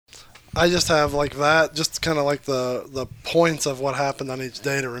I just have like that, just kind of like the points of what happened on each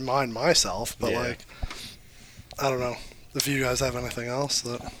day to remind myself. But like, I don't know if you guys have anything else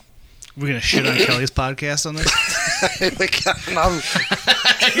that. We're gonna shit on Kelly's podcast on this.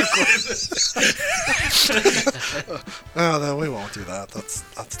 Oh, no, we won't do that. That's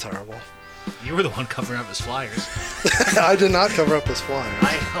terrible. You were the one covering up his flyers. I did not cover up his flyers.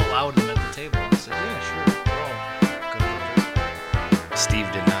 I allowed him at the table. I said, "Yeah, sure, we're all good with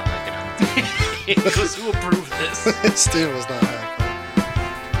Steve did not like it on the table. it." He goes, "Who approved this?" Steve was not happy.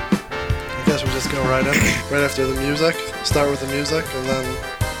 I guess we just go right after the music. Start with the music, and then,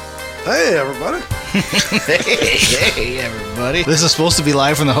 hey everybody. Hey everybody. This is supposed to be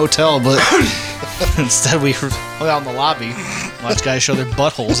live from the hotel, but instead we hung out in the lobby. Watch guys show their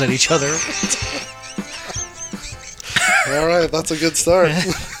buttholes at each other. All right, that's a good start.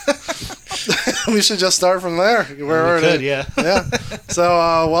 We should just start from there. We could, yeah. Yeah.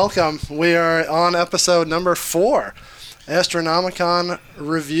 So, welcome. We are on episode number 4, Astronomicon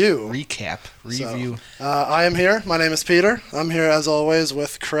Review. Review. So, I am here. My name is Peter. I'm here, as always,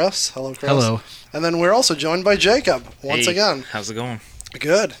 with Chris. Hello, Chris. Hello. And then we're also joined by Jacob, once again. How's it going?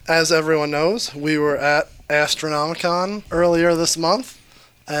 Good. As everyone knows, we were at Astronomicon earlier this month,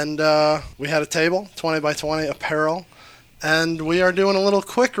 and we had a table, 20 by 20 apparel. And we are doing a little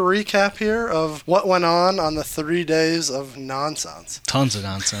quick recap here of what went on the 3 days of nonsense. Tons of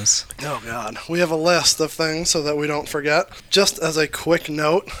nonsense. Oh, God. We have a list of things so that we don't forget. Just as a quick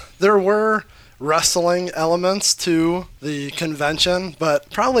note, there were wrestling elements to the convention,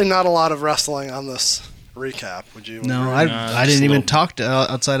 but probably not a lot of wrestling on this recap. Would you No, agree? I didn't even talk to,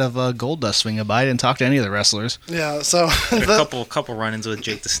 outside of Gold Dust swinging by. I didn't talk to any of the wrestlers. Yeah, so... A couple run-ins with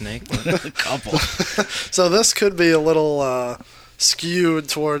Jake the Snake. But. A couple. So this could be a little skewed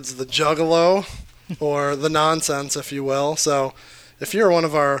towards the juggalo, or the nonsense, if you will. So if you're one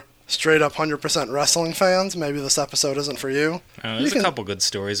of our straight-up 100% wrestling fans, maybe this episode isn't for you. There's a couple good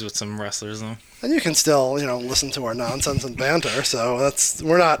stories with some wrestlers, though. And you can still, listen to our nonsense and banter. So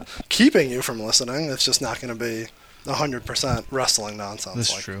we're not keeping you from listening. It's just not going to be 100% wrestling nonsense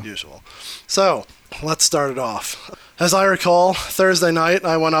That's like true. usual. So let's start it off. As I recall, Thursday night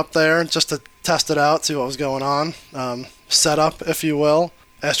I went up there just to test it out, see what was going on. Set up, if you will.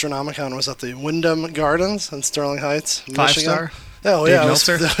 Astronomicon was at the Wyndham Gardens in Sterling Heights, Michigan. 5-star? Oh, Dave yeah, it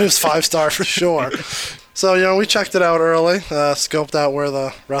Meltzer? was 5-star for sure. So, we checked it out early, scoped out where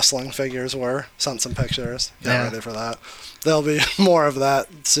the wrestling figures were, sent some pictures, got ready for that. There'll be more of that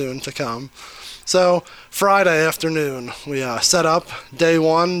soon to come. So, Friday afternoon, we set up, day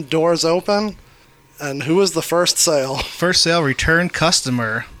 1, doors open, and who was the first sale? First sale, return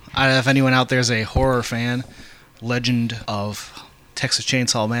customer. I don't know if anyone out there is a horror fan. Legend of Texas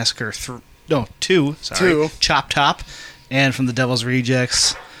Chainsaw Massacre 2. Chop Top. And from the Devil's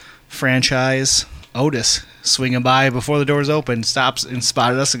Rejects franchise, Otis swinging by before the doors open, stops and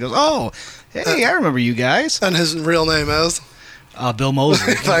spotted us and goes, "Oh, hey, I remember you guys." And his real name is? Bill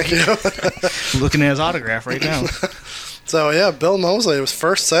Mosley. Thank you. Looking at his autograph right now. So, yeah, Bill Mosley was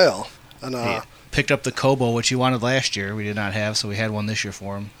first sale. And picked up the Kobo, which he wanted last year. We did not have, so we had one this year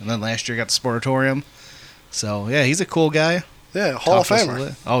for him. And then last year got the Sportatorium. So, yeah, he's a cool guy. Yeah, Hall of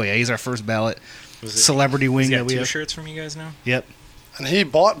Famer. Oh, yeah, he's our first ballot. Celebrity wing that we have. He's got 2 shirts from you guys now? Yep. And he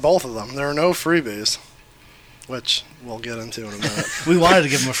bought both of them. There are no freebies, which we'll get into in a minute. We wanted to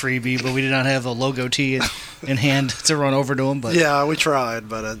give him a freebie, but we did not have the logo tee in hand to run over to him. But yeah, we tried,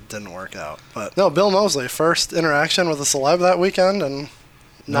 but it didn't work out. But no, Bill Mosley, first interaction with a celeb that weekend, and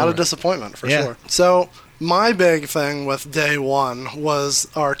not a disappointment for sure. So my big thing with day 1 was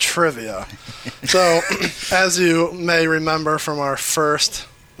our trivia. So as you may remember from our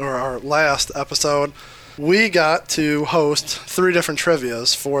last episode, we got to host 3 different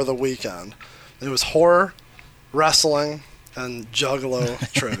trivias for the weekend. It was horror, wrestling, and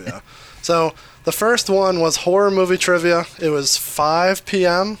juggalo trivia. So the first one was horror movie trivia. It was 5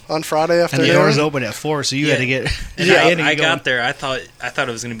 p.m. on Friday afternoon. And the doors opened at 4, so you had to get. I got there. I thought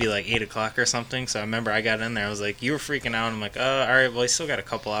it was gonna be like 8 o'clock or something. So I remember I got in there. I was like, you were freaking out. I'm like, all right. Well, I still got a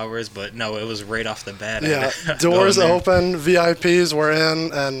couple hours, but no, it was right off the bat. Yeah, doors open, VIPs were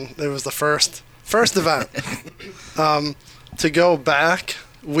in, and it was the first event. To go back,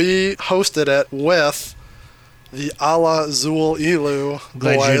 we hosted it with the Ala Zul Ilu boys.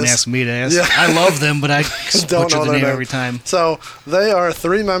 Glad you didn't ask me to ask. Yeah. I love them, but I Don't butcher know the their name name every time. So they are a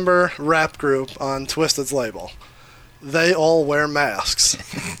 3-member rap group on Twisted's label. They all wear masks.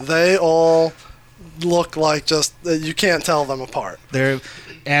 They all look like you can't tell them apart. They're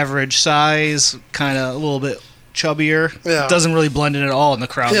average size, kind of a little bit chubbier. Yeah. Doesn't really blend in at all in the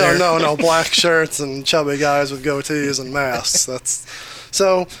crowd Yeah, there. no, black shirts and chubby guys with goatees and masks.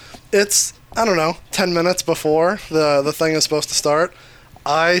 So it's, I don't know, 10 minutes before the thing is supposed to start.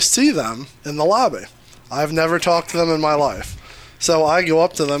 I see them in the lobby. I've never talked to them in my life. So I go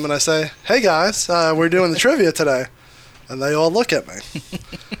up to them and I say, hey guys, we're doing the trivia today. And they all look at me.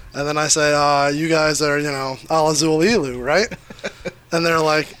 And then I say, you guys are, Al Azul Ilu, right? And they're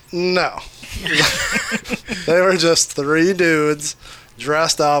like, no. They were just 3 dudes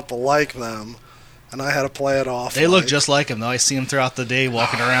dressed up like them. And I had to play it off. They look just like him, though. I see them throughout the day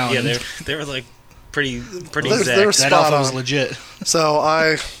walking around. Yeah, they were like pretty exact. That outfit was legit. So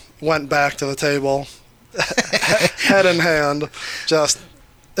I went back to the table, head in hand, just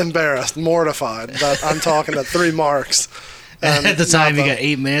embarrassed, mortified that I'm talking to 3 marks. And at the time, you got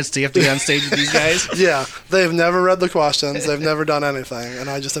 8 minutes to have to get on stage with these guys? Yeah, they've never read the questions. They've never done anything. And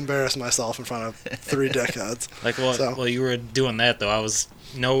I just embarrassed myself in front of 3 dickheads. Like, well, you were doing that, though. I was...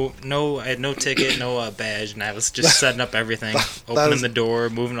 I had no ticket, no badge, and I was just setting up everything, opening the door,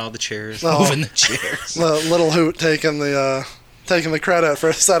 moving all the chairs, moving the chairs. Little Hoot taking the credit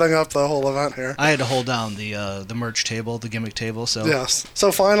for setting up the whole event here. I had to hold down the merch table, the gimmick table. So yes.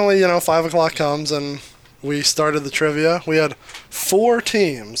 So finally, 5 o'clock comes and we started the trivia. We had 4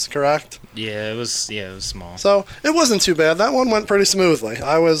 teams, correct? Yeah, it was small. So it wasn't too bad. That one went pretty smoothly.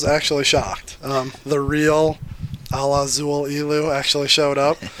 I was actually shocked. The real Al Azul Ilu actually showed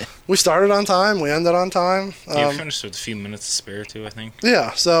up. We started on time. We ended on time. Yeah, we finished with a few minutes to spare, too, I think.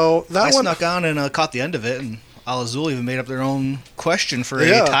 Yeah, so that one... I snuck on and caught the end of it, and Al Azul even made up their own question for a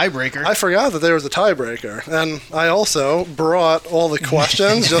tiebreaker. I forgot that there was a tiebreaker. And I also brought all the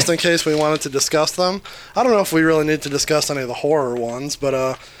questions just in case we wanted to discuss them. I don't know if we really need to discuss any of the horror ones,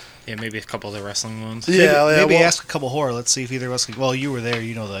 but... yeah, maybe a couple of the wrestling ones. Maybe ask a couple horror. Let's see if either of us can... Well, you were there.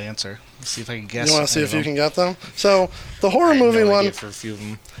 You know the answer. Let's see if I can guess. You want to see if you can get them? So, the horror movie one... For a few of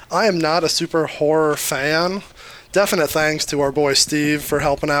them. I am not a super horror fan. Definite thanks to our boy Steve for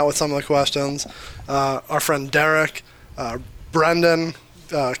helping out with some of the questions. Our friend Derek, Brendan,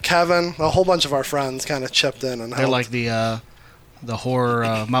 Kevin, a whole bunch of our friends kind of chipped in and helped. They're like the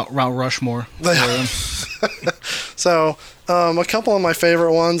horror Mount Rushmore. So, a couple of my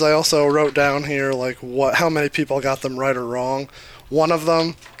favorite ones, I also wrote down here, like how many people got them right or wrong. One of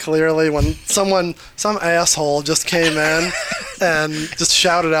them, clearly, when some asshole just came in and just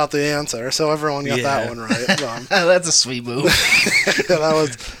shouted out the answer, so everyone got that one right. That's a sweet move. Yeah, that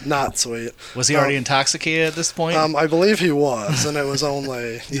was not sweet. Was he already intoxicated at this point? I believe he was, and it was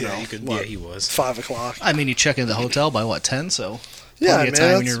only, he was 5 o'clock. I mean, you check into the hotel by, 10, so plenty of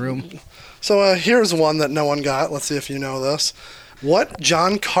time in your room. So here's one that no one got. Let's see if you know this. What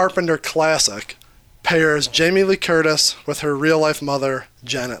John Carpenter classic pairs Jamie Lee Curtis with her real-life mother,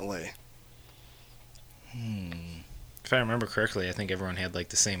 Janet Leigh? If I remember correctly, I think everyone had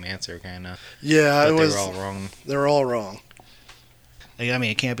the same answer, kind of. Yeah, but they were all wrong. They were all wrong. I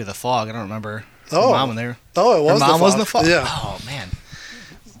mean, it can't be The Fog. I don't remember. Mom in there. Oh, it was. Her mom was in The Fog. Yeah. Oh man.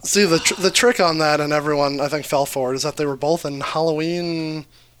 See, the trick on that, and everyone I think fell for it, is that they were both in Halloween.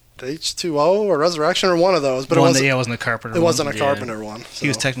 H2O or Resurrection or one of those, but it wasn't a Carpenter. It wasn't a Carpenter one. So. He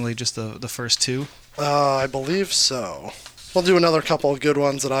was technically just the first 2. I believe so. We'll do another couple of good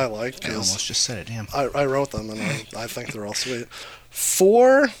ones that I like. I almost just said it. Damn. I wrote them, and I think they're all sweet.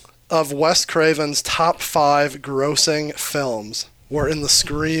 4 of Wes Craven's top 5 grossing films were in the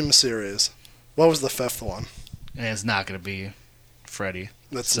Scream series. What was the 5th one? And it's not going to be Freddy.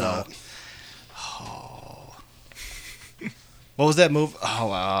 It's not. What was that movie?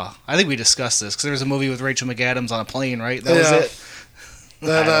 I think we discussed this because there was a movie with Rachel McAdams on a plane, right? That was it.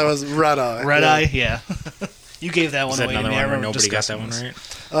 That was Red Eye. Red Eye, yeah. You gave that one away to me. I remember nobody got that one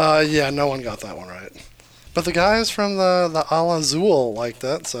right. Yeah, no one got that one right. But the guys from the Al Azul liked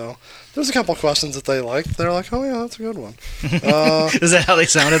it, so there's a couple questions that they liked. They're like, oh yeah, that's a good one. Is that how they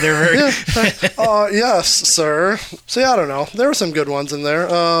sounded? They were yes, sir. See, I don't know. There were some good ones in there.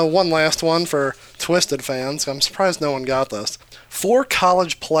 One last one for Twisted fans. I'm surprised no one got this. 4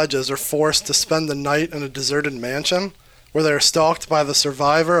 college pledges are forced to spend the night in a deserted mansion where they are stalked by the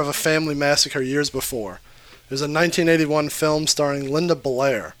survivor of a family massacre years before. There's a 1981 film starring Linda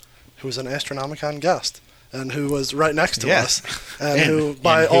Blair, who was an Astronomicon guest, and who was right next to us, and who,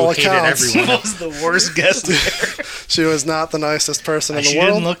 by all accounts, was the worst guest there. She was not the nicest person in the world.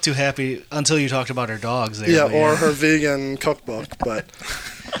 She didn't look too happy until you talked about her dogs there. Yeah, or her vegan cookbook, but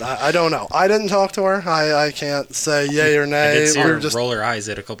I don't know. I didn't talk to her. I can't say yay or nay. I did see her roll her eyes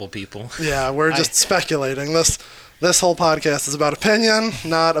at a couple people. Yeah, we're just speculating. This whole podcast is about opinion,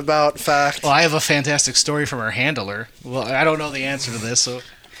 not about fact. Well, I have a fantastic story from her handler. Well, I don't know the answer to this, so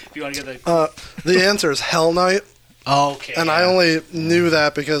if you want to get the answer is Hell Night. Oh, okay. And I only knew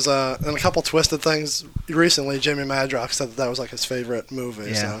that because in a couple Twisted things recently, Jimmy Madrox said that was like his favorite movie.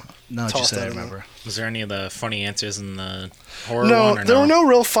 Yeah. So No, just that I remember. Was there any of the funny answers in the horror No, one? Or there were no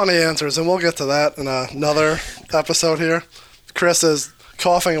real funny answers, and we'll get to that in another episode here. Chris is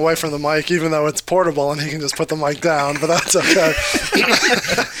coughing away from the mic, even though it's portable and he can just put the mic down, but that's okay.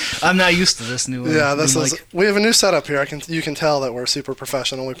 I'm not used to this new. Yeah, this new is. mic. We have a new setup here. You can tell that we're super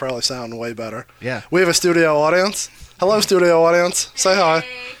professional. We probably sound way better. Yeah. We have a studio audience. Hello, studio audience. Say hi.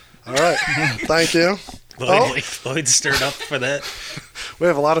 All right. Thank you. Lloyd stirred up for that. We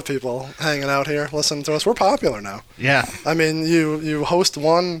have a lot of people hanging out here listening to us. We're popular now. Yeah. I mean, you host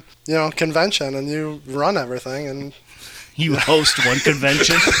one convention and you run everything, and You host one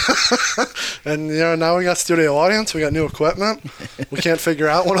convention. and now we got studio audience. We got new equipment. We can't figure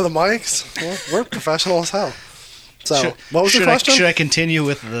out one of the mics. Well, we're professional as hell. So, what was the question? Should I continue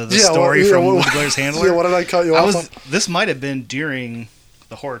with the story from Blair's Handler? Yeah, what did I cut you off on? This might have been during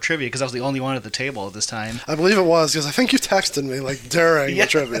the horror trivia because I was the only one at the table at this time. I believe it was because I think you texted me like during the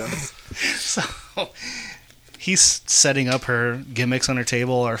trivia. So he's setting up her gimmicks on her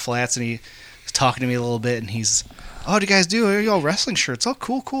table, our flats, and he's talking to me a little bit, and he's, "Oh, what do you guys do? Are you all wrestling shirts? Oh,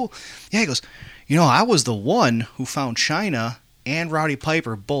 cool. Yeah," he goes, "I was the one who found Chyna and Rowdy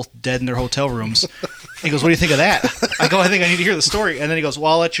Piper both dead in their hotel rooms." He goes, "What do you think of that?" I go, "I think I need to hear the story." And then he goes,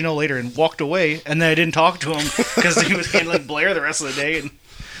 "Well, I'll let you know later," and walked away. And then I didn't talk to him because he was handling Blair the rest of the day. And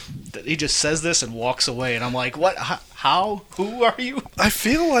he just says this and walks away. And I'm like, what? How? Who are you? I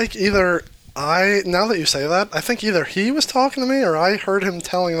feel like now that you say that, I think either he was talking to me or I heard him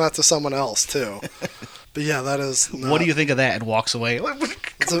telling that to someone else too. But yeah, that is not... What do you think of that? And walks away.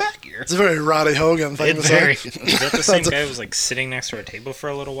 Come back here. It's a very Roddy Hogan thing to say. Is that the same guy who was like sitting next to our table for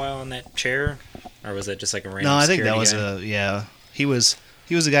a little while in that chair? Or was that just like a random No, I think that was guy? He was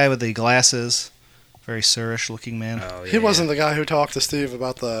the guy with the glasses, very Sirish looking man. Oh, yeah, He wasn't the guy who talked to Steve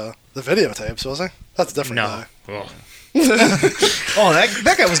about the videotapes, was he? That's a different guy. Oh. Oh,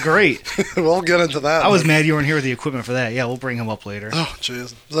 that guy was great. We'll get into that. I was mad you weren't here with the equipment for that. Yeah, we'll bring him up later. Oh,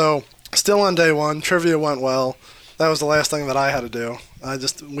 jeez. So, still on day one, trivia went well. That was the last thing that I had to do.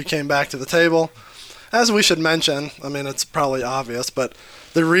 We came back to the table. As we should mention, I mean, it's probably obvious, but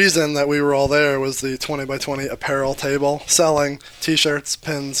the reason that we were all there was the 20 by 20 apparel table selling t-shirts,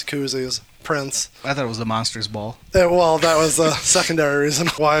 pins, koozies, prints. I thought it was the Monsters Ball. Well, that was a secondary reason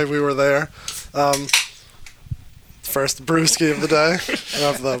why we were there. First brewski of the day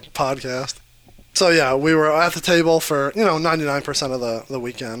of the podcast. So yeah, we were at the table for 99% of the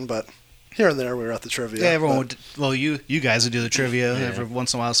weekend, but here and there we were at the trivia. Yeah, everyone would. Well, you guys would do the trivia. Yeah. Every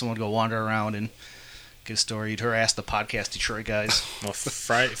once in a while, someone would go wander around and get a story. You'd harass the podcast Detroit guys. Well,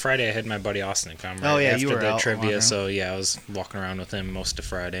 Friday I had my buddy Austin come. Oh yeah, after you were the out trivia, wandering. so yeah, I was walking around with him most of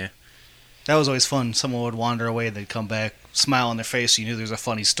Friday. That was always fun. Someone would wander away, they'd come back, smile on their face, so you knew there was a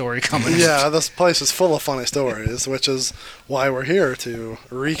funny story coming. Yeah, this place is full of funny stories, which is why we're here to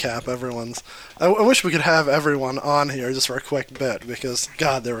recap everyone's. I wish we could have everyone on here just for a quick bit, because,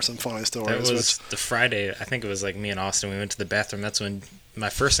 God, there were some funny stories. That was the Friday, I think it was like me and Austin, we went to the bathroom. That's when my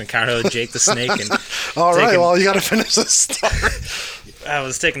first encounter with Jake the Snake. And all right, well, you got to finish this story. I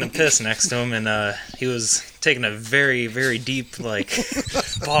was taking a piss next to him, and he was taking a very, very deep,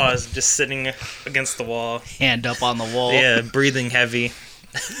 pause, just sitting against the wall. Hand up on the wall. Yeah, breathing heavy.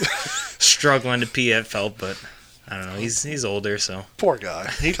 Struggling to pee, it felt, but I don't know. He's older, so. Poor guy.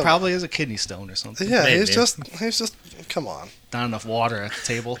 He probably has a kidney stone or something. Yeah, Maybe. he's just, come on. Not enough water at the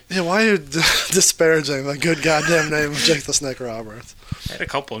table. Yeah, why are you disparaging the good goddamn name of Jake the Snake Roberts? I had a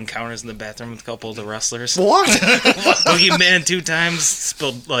couple encounters in the bathroom with a couple of the wrestlers. What? Boogeyman 2 times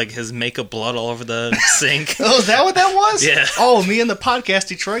spilled his makeup blood all over the sink. Oh, is that what that was? Yeah. Oh, me and the podcast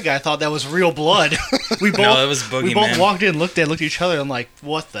Detroit guy thought that was real blood. No, it was Boogeyman. We both walked in, looked at each other, and I'm like,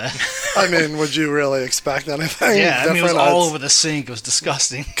 what the? I mean, would you really expect anything? Yeah, I mean, it was different? all over the sink. It was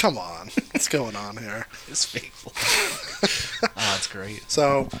disgusting. Come on, what's going on here? It's fake blood. Oh, it's great.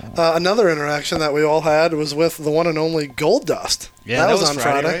 So, another interaction that we all had was with the one and only Gold Dust. Yeah, that was on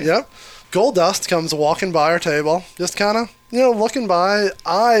Friday. Right? Yep. Gold Dust comes walking by our table, just kind of, looking by,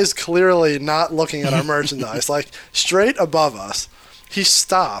 eyes clearly not looking at our merchandise, straight above us. He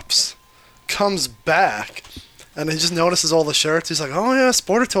stops, comes back, and he just notices all the shirts. He's like, oh yeah,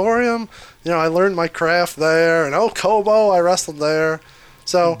 Sportatorium. I learned my craft there, and Kobo, I wrestled there.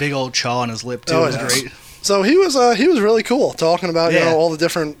 So big old chaw on his lip too. It was great. So he was really cool, talking about all the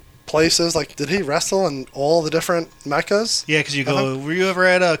different places. Did he wrestle in all the different meccas? Yeah, because you go, were you ever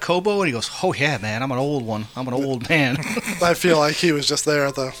at Kobo? And he goes, oh yeah, man, I'm an old one. I'm an old man. I feel like he was just there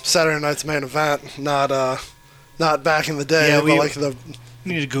at the Saturday Night's Main Event, not back in the day. Yeah, but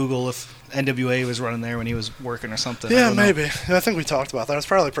we need to Google if NWA was running there when he was working or something. Yeah, maybe. I think we talked about that. It's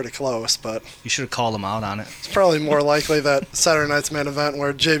probably pretty close, but you should have called him out on it. It's probably more likely that Saturday Night's Main Event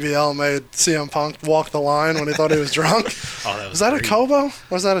where JBL made CM Punk walk the line when he thought he was drunk. That was that great. a Kobo or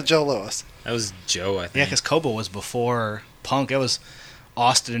was that a Joe Louis? That was Joe, I think. Yeah, because Kobo was before Punk. It was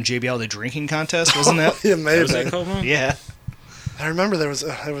Austin and JBL, the drinking contest, wasn't that? Yeah, maybe. Was that Kobo? Yeah. I remember there was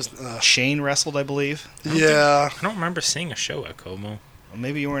Shane wrestled, I believe. Yeah. I don't remember seeing a show at Kobo. Well,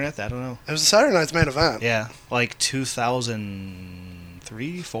 maybe you weren't at that. I don't know. It was a Saturday Night's Main Event. Yeah, like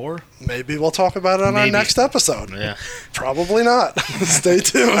 2003, 4. Maybe we'll talk about it on our next episode. Yeah. Probably not. Stay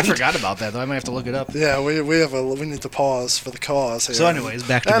tuned. I forgot about that, though. I might have to look it up. Yeah, we need to pause for the cause here. So anyways,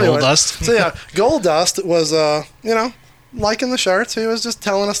 back to Goldust. So yeah, Goldust was, liking the shirts. He was just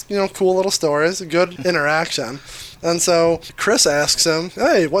telling us, cool little stories, a good interaction. And so Chris asks him,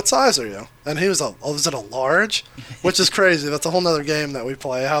 hey, what size are you? And he was is it a large? Which is crazy. That's a whole nother game that we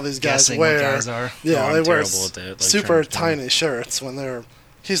play, how these guys Guessing wear. what guys are. Yeah, they wear at that, like, super tiny shirts when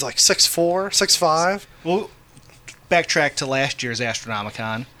he's like 6'4", 6'5". Well, backtrack to last year's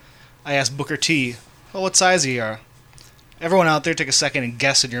Astronomicon. I asked Booker T, well, what size are you? Everyone out there, take a second and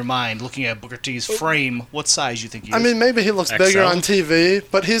guess in your mind, looking at Booker T's frame, what size you think he is. I mean, maybe he looks bigger on TV,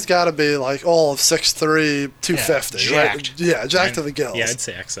 but he's got to be like all of 6'3", 250. Yeah, right? jacked. Yeah, jacked to the gills. Yeah, I'd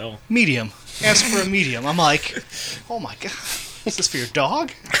say XL. Medium. Ask for a medium. I'm like, oh my god, is this for your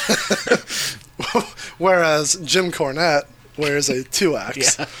dog? Whereas Jim Cornette wears a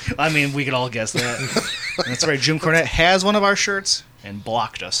 2X. Yeah, I mean, we could all guess that. That's right, Jim Cornette has one of our shirts and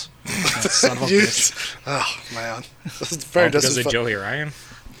blocked us. That son of a bitch. Oh, man. This is very because of Joey Ryan?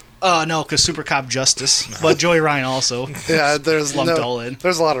 No, because Super Cop Justice. But Joey Ryan also. Yeah, there's lumped all in.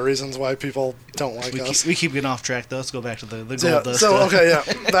 There's a lot of reasons why people don't like us. We keep getting off track, though. Let's go back to the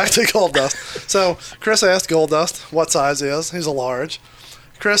Goldust. Back to Goldust. So Chris asked Goldust what size he is. He's a large.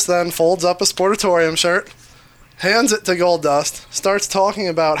 Chris then folds up a Sportatorium shirt, hands it to Goldust, starts talking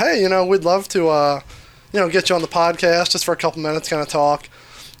about, hey, we'd love to, get you on the podcast just for a couple minutes, kind of talk.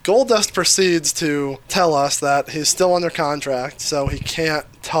 Goldust proceeds to tell us that he's still under contract, so he can't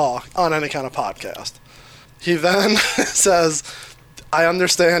talk on any kind of podcast. He then says, I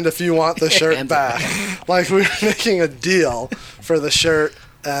understand if you want the shirt back. Like we were making a deal for the shirt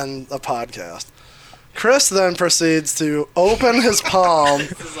and the podcast. Chris then proceeds to open his palm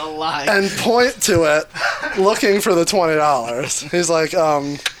This is a lie. and point to it, looking for the $20. He's like,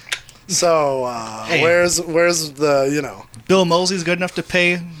 Hey. where's the, Bill Mosley's good enough to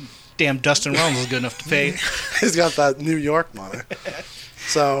pay. Damn, Dustin Runnels is good enough to pay. He's got that New York money.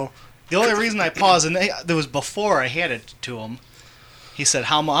 So The only reason I paused, and there was before I handed it to him, he said,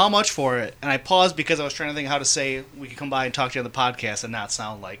 how much for it? And I paused because I was trying to think how to say we could come by and talk to you on the podcast and not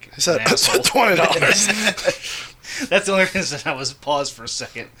sound like he said, an asshole. $20. That's the only reason I was paused for a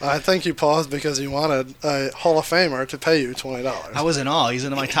second. I think you paused because you wanted a Hall of Famer to pay you $20. I was in awe. He's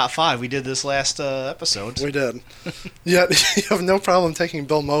in my top 5. We did this last episode. We did. Yet you have no problem taking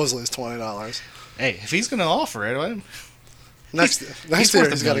Bill Mosley's $20. Hey, if he's going to offer it, Next he's year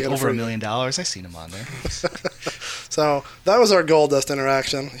worth he's got to get over a $1 million. I've seen him on there. So that was our Goldust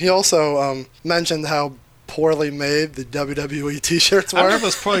interaction. He also mentioned how poorly made the WWE T-shirts were. I don't know if it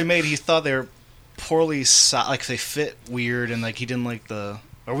was poorly made. He thought they were poorly, like they fit weird, and like he didn't like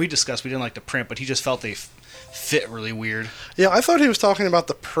we didn't like the print, but he just felt they fit really weird. Yeah, I thought he was talking about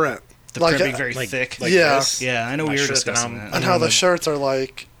the print. The print being very thick. Like yeah. this. Yeah, I know we were discussing that. And how the shirts are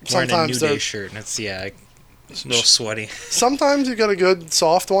like, sometimes they're... New Day shirt, and it's, a little sweaty. Sometimes you get a good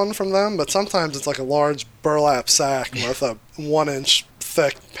soft one from them, but sometimes it's like a large burlap sack with a 1-inch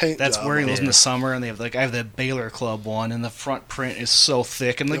thick paint That's job. wearing those in the summer, and they have I have the Baylor Club one, and the front print is so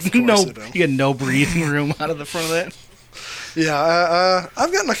thick, and Of course you do. you get no breathing room out of the front of that. Yeah,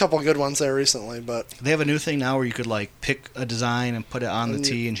 I've gotten a couple good ones there recently, but They have a new thing now where you could pick a design and put it on the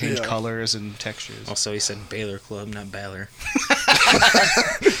tee and change colors and textures. Also, he said Baylor Club, not Baylor.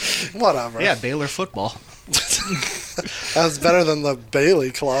 whatever. Yeah, Baylor football. That's better than the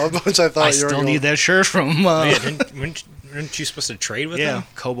Bailey Club, which I thought I you were still going... need that shirt from. Weren't you supposed to trade with Yeah, them?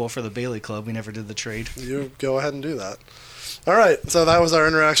 Kobo for the Bailey Club. We never did the trade. You go ahead and do that. All right, so that was our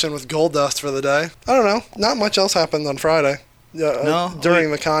interaction with Goldust for the day. I don't know. Not much else happened on Friday.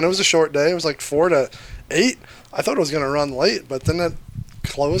 During the con. It was a short day. It was like 4 to 8. I thought it was going to run late, but didn't it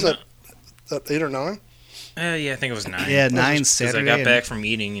close at 8 or 9? Yeah, I think it was 9. Yeah, 9 Because Saturday. I got back from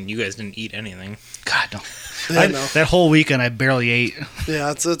eating, and you guys didn't eat anything. God, no. Yeah, no. That whole weekend, I barely ate.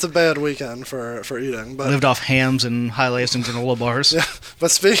 Yeah, it's a bad weekend for eating. But Lived off hams and high lice and granola bars. yeah,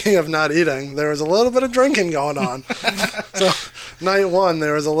 but speaking of not eating, there was a little bit of drinking going on. So night 1,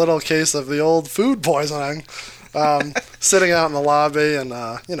 there was a little case of the old food poisoning, sitting out in the lobby, and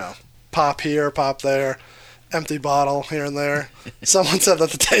pop here, pop there, empty bottle here and there. Someone said that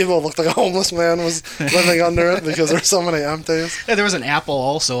the table looked like a homeless man was living under it because there were so many empties. Yeah, there was an apple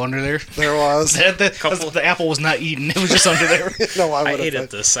also under there. There was. The apple was not eaten. It was just under there. No, I ate it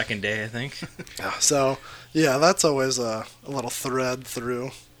the second day, I think. So, yeah, that's always a little thread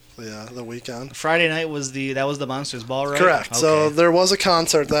through the weekend. Friday night was the Monsters Ball, right? Correct. Okay. So there was a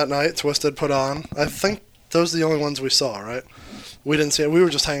concert that night. Twisted put on. I think those are the only ones we saw, right? We didn't see it. We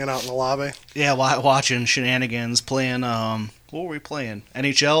were just hanging out in the lobby. Yeah, watching shenanigans, playing. What were we playing?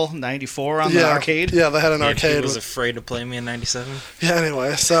 NHL '94 on the arcade. Yeah, they had an arcade. He was afraid to play me in '97. Yeah.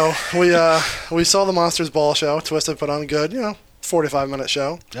 Anyway, so we saw the Monsters Ball show. Twisted put on a good, 45-minute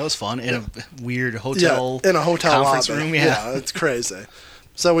show. That was fun in a weird hotel. Yeah, in a hotel conference lobby. room. Yeah, it's crazy.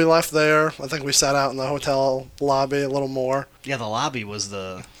 So we left there. I think we sat out in the hotel lobby a little more. Yeah, the lobby was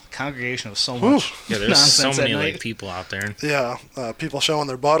the congregation of so much. Yeah, there's so many people out there. Yeah, people showing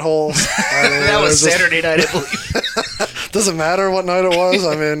their buttholes. That was Saturday night, I believe. Doesn't matter what night it was.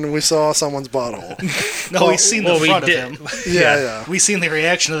 I mean, we saw someone's butthole. No, we seen the front of him. Yeah. We seen the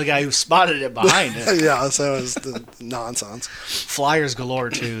reaction of the guy who spotted it behind it. Yeah, so it was the nonsense. Flyers galore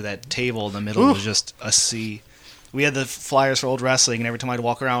too. That table in the middle was just a sea. We had the flyers for Old Wrestling, and every time I'd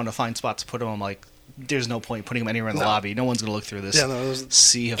walk around to find spots to put them, I'm like, there's no point putting them anywhere in the lobby. No one's going to look through this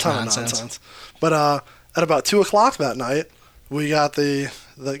sea of nonsense. But at about 2 o'clock that night, we got the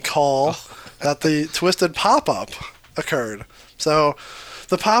call that the Twisted pop-up occurred. So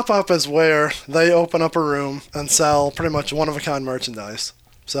the pop-up is where they open up a room and sell pretty much one-of-a-kind merchandise.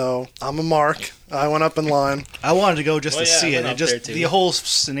 So I'm a mark. I went up in line. I wanted to go just to see it. The whole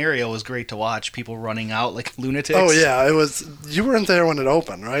scenario was great to watch. People running out like lunatics. Oh yeah, it was. You weren't there when it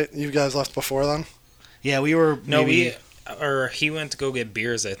opened, right? You guys left before then. Yeah, we were. He went to go get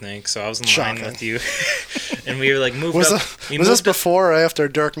beers, I think. So I was in line with you, and we were like moved up. Was this before or after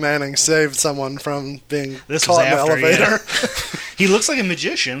Dirk Manning saved someone from being caught in the elevator? Yeah. He looks like a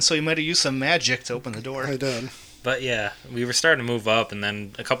magician, so he might have used some magic to open the door. He did. But yeah, we were starting to move up, and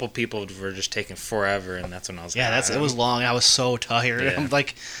then a couple people were just taking forever, and that's when I was. Yeah, it was long. I was so tired. Yeah. I'm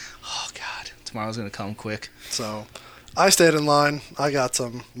like, oh god, tomorrow's gonna come quick. So, I stayed in line. I got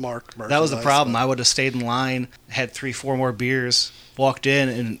some Mark merchandise. That was the problem. I would have stayed in line, had 3-4 more beers, walked in,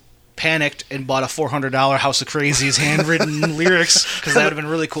 and panicked and bought a $400 House of Crazy's handwritten lyrics because that would have been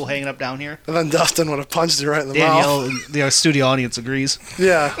really cool hanging up down here. And then Dustin would have punched you right in the mouth. The studio audience agrees.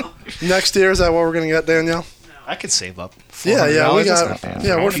 Yeah. Next year, is that what we're gonna get, Danielle? I could save up. Yeah, we got.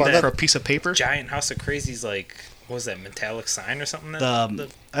 Yeah, we're fine. For a piece of paper. Giant House of Crazy's like, what was that, metallic sign or something?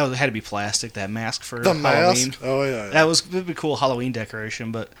 It had to be plastic. That mask for the Halloween. Mask? Oh yeah. That'd be a cool Halloween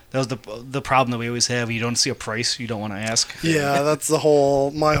decoration, but that was the problem that we always have. You don't see a price, you don't want to ask. Yeah, that's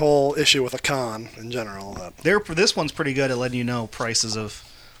my whole issue with a con in general. This one's pretty good at letting you know prices of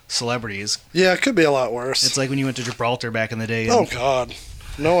celebrities. Yeah, it could be a lot worse. It's like when you went to Gibraltar back in the day. Oh God.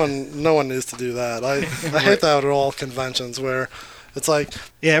 No one needs to do that. I hate that at all conventions where it's like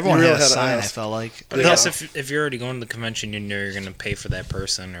everyone really had a sign. I felt like, but I guess if you're already going to the convention, you know you're going to pay for that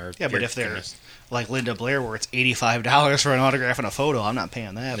person. Or but if they're like Linda Blair, where it's $85 for an autograph and a photo, I'm not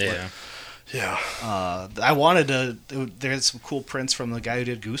paying that. Yeah. I wanted to. There's some cool prints from the guy who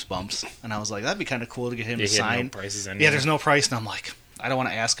did Goosebumps, and I was like, that'd be kind of cool to get him to sign. No prices anyway. Yeah, there's no price, and I'm like, I don't want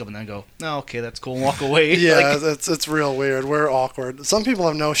to ask them and then go, no, okay, that's cool, and walk away. Yeah, it's real weird. We're awkward. Some people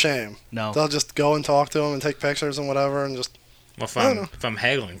have no shame. No. They'll just go and talk to them and take pictures and whatever and just... Well, if I'm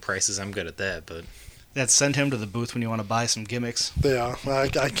haggling prices, I'm good at that, but... Send him to the booth when you want to buy some gimmicks. Yeah, I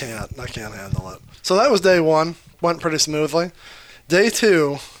can't handle it. So that was day one. Went pretty smoothly. Day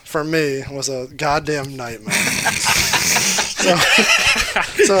two, for me, was a goddamn nightmare.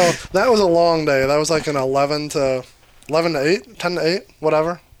 So that was a long day. That was like an 11 to 8, 10 to 8,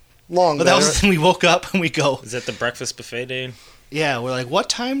 whatever. Long day. But that was when we woke up and we go... Is that the breakfast buffet day? Yeah, we're like, what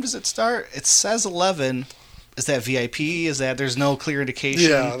time does it start? It says 11. Is that VIP? Is that there's no clear indication?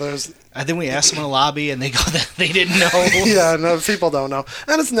 Yeah, there's... I think we asked them in the lobby and they go that they didn't know. Yeah, no, people don't know.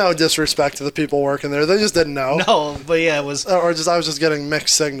 And it's no disrespect to the people working there. They just didn't know. No, but yeah, it was... I was just getting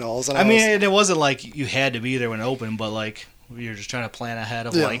mixed signals. And it wasn't like you had to be there when it opened, but like... You're just trying to plan ahead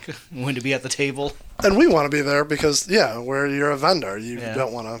of like when to be at the table. And we want to be there because, you're a vendor. You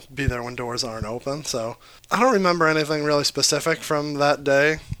don't want to be there when doors aren't open. So I don't remember anything really specific from that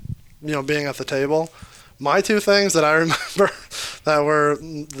day, being at the table. My two things that I remember that were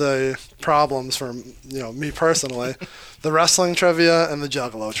the problems for, me personally, the wrestling trivia and the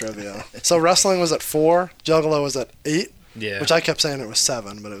Juggalo trivia. So wrestling was at 4, Juggalo was at 8, which I kept saying it was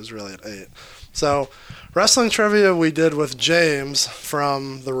 7, but it was really at 8. So... Wrestling trivia we did with James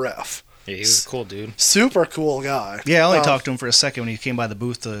from The Ref. Yeah, he was a cool dude. Super cool guy. Yeah, I only talked to him for a second when he came by the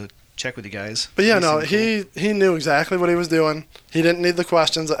booth to check with you guys. But yeah, no, he knew exactly what he was doing. He didn't need the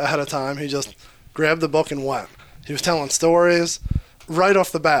questions ahead of time. He just grabbed the book and went. He was telling stories. Right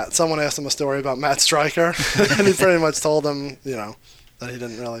off the bat, someone asked him a story about Matt Stryker, and he pretty much told them, that he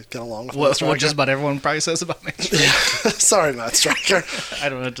didn't really get along with Matt Stryker. What just about everyone probably says about Matt Stryker. Yeah. Sorry, Matt Stryker. I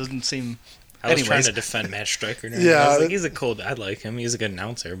don't know. It doesn't seem... I was trying to defend Matt Stryker. Yeah. I was like, he's a cool... I like him. He's a good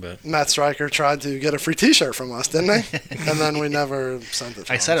announcer, but... Matt Stryker tried to get a free T-shirt from us, didn't he? And then we never sent it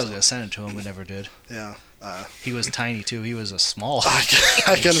to him. I said I was going to send it to him, but never did. Yeah. He was tiny, too. He was a small...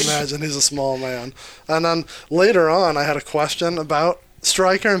 I can imagine. He's a small man. And then later on, I had a question about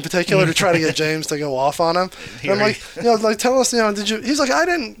Stryker in particular to try to get James to go off on him. And I'm like, tell us, did you... He's like, I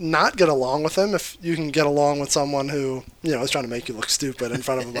didn't not get along with him. If you can get along with someone who, is trying to make you look stupid in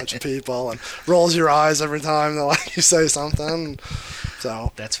front of a bunch of people and rolls your eyes every time that you say something.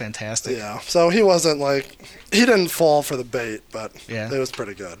 So that's fantastic. Yeah. So he wasn't he didn't fall for the bait, but it was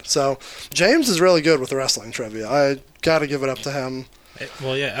pretty good. So James is really good with the wrestling trivia. I got to give it up to him.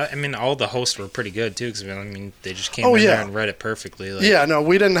 Well, yeah, I mean, all the hosts were pretty good, too, because, they just came in there and read it perfectly. Yeah, no,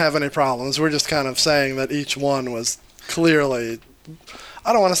 we didn't have any problems. We're just kind of saying that each one was clearly,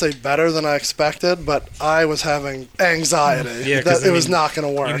 I don't want to say better than I expected, but I was having anxiety that it was not going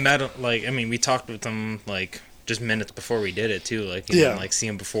to work. You met, we talked with them, just minutes before we did it, too. See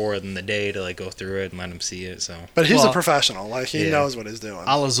him before in the day to, go through it and let him see it, so. But he's a professional. He knows what he's doing.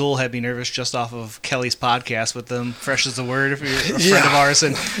 Al Azul had me nervous just off of Kelly's podcast with them, Fresh as a Word, if you're a friend of ours.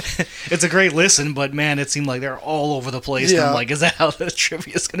 And it's a great listen, but, man, it seemed like they're all over the place. Yeah. And I'm like, is that how the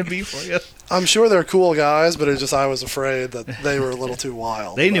trivia is going to be for you? I'm sure they're cool guys, but it's just I was afraid that they were a little too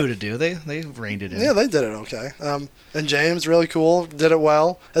wild. They knew what to do. They reined it in. Yeah, they did it okay. And James, really cool, did it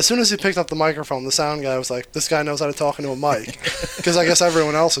well. As soon as he picked up the microphone, the sound guy was like, this guy knows how to talk into a mic. Because I guess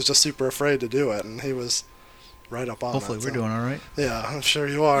everyone else was just super afraid to do it, and he was right up on Hopefully we're doing all right. Yeah, I'm sure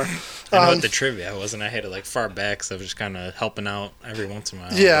you are. I know what the trivia was, and I had it far back, so I was just kind of helping out every once in a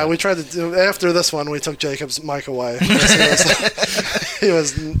while. Yeah, we tried to do... After this one, we took Jacob's mic away. He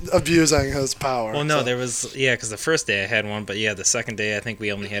was abusing his power. Well, no, there was... Yeah, because the first day I had one, but the second day I think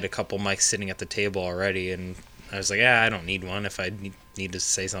we only had a couple mics sitting at the table already, and I was like, I don't need one. If I need to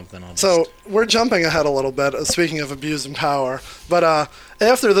say something, I'll just... So, we're jumping ahead a little bit, speaking of abusing power. But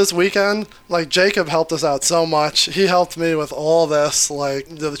after this weekend, Jacob helped us out so much. He helped me with all this,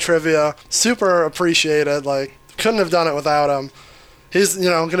 the trivia. Super appreciated. Couldn't have done it without him. He's,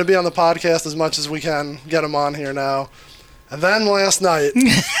 going to be on the podcast as much as we can. Get him on here now. And then last night,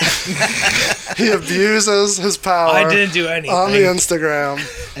 he abuses his power. I didn't do anything. On the Instagram.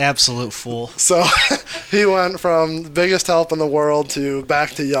 Absolute fool. So he went from the biggest help in the world to back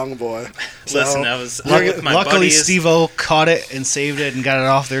to young boy. So, listen, I was with my luckily buddies. Steve-O caught it and saved it and got it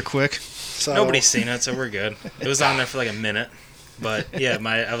off there quick. So, nobody's seen it, so we're good. It was on there for a minute. But yeah,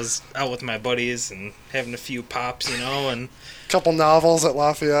 I was out with my buddies and having a few pops, and couple novels at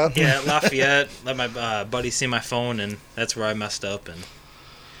Lafayette. Yeah, at Lafayette. Let my buddy see my phone, and that's where I messed up. And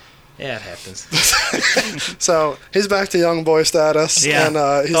yeah, it happens. So he's back to young boy status, and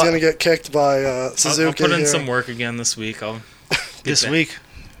he's going to get kicked by Suzuki. I'll put in some work again this week. This week.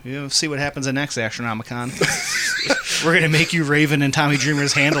 See what happens at next Astronomicon. We're going to make you Raven and Tommy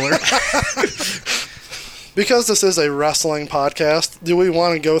Dreamer's handler. Because this is a wrestling podcast, do we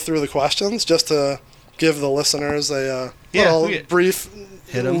want to go through the questions just to give the listeners a little brief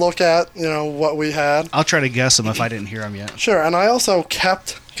look at what we had? I'll try to guess them if I didn't hear them yet. Sure, and I also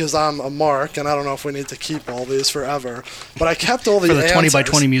kept, because I'm a mark, and I don't know if we need to keep all these forever, but I kept all the answers. For the 20 by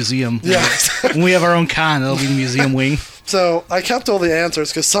 20 museum. Yeah. When we have our own con, it'll be the museum wing. So I kept all the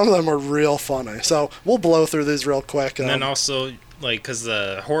answers because some of them were real funny. So we'll blow through these real quick. And then also... because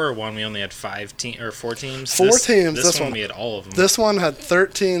the horror one, we only had 4 teams. Four teams. This one, we had all of them. This one had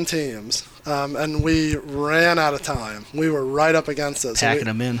 13 teams, and we ran out of time. We were right up against it. Packing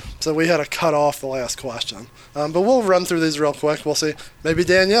them in. So we had to cut off the last question. But we'll run through these real quick. We'll see. Maybe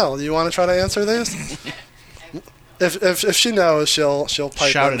Danielle, do you want to try to answer these? If she knows, she'll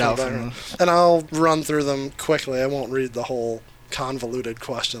pipe shout it out for me. And I'll run through them quickly. I won't read the whole convoluted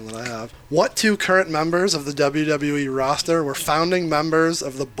question that I have. What 2 current members of the WWE roster were founding members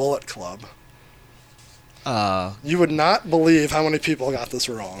of the Bullet Club? You would not believe how many people got this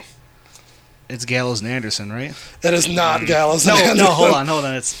wrong. It's Gallows and Anderson, right? It is not Gallows and Anderson. No, hold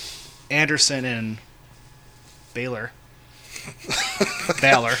on. It's Anderson and Balor.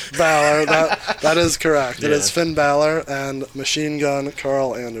 Balor. That is correct. Yeah. It is Finn Balor and Machine Gun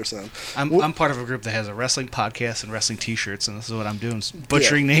Carl Anderson. I'm part of a group that has a wrestling podcast and wrestling T-shirts, and this is what I'm doing: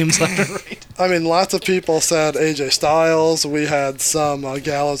 butchering names left and right. I mean, lots of people said AJ Styles. We had some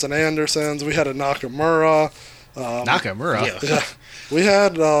Gallows and Andersons. We had a Nakamura. Nakamura. Yeah. We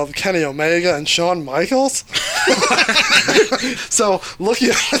had Kenny Omega and Shawn Michaels. So looking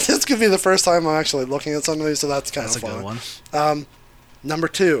at this could be the first time I'm actually looking at some of these, so that's kind of fun. That's a good one. Number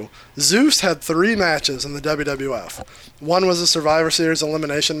 2, Zeus had 3 matches in the WWF. 1 was a Survivor Series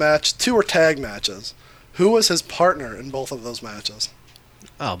elimination match. 2 were tag matches. Who was his partner in both of those matches?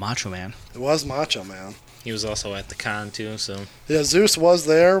 Oh, Macho Man. It was Macho Man. He was also at the con too, so. Yeah, Zeus was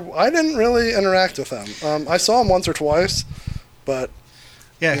there. I didn't really interact with him. I saw him once or twice, but...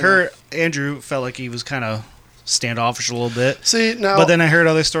 Yeah, Andrew felt like he was kind of standoffish a little bit. See, now... But then I heard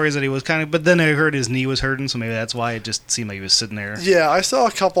other stories that he was kind of... But then I heard his knee was hurting, so maybe that's why it just seemed like he was sitting there. Yeah, I saw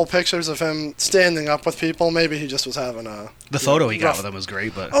a couple pictures of him standing up with people. Maybe he just was having a... The photo he got with him was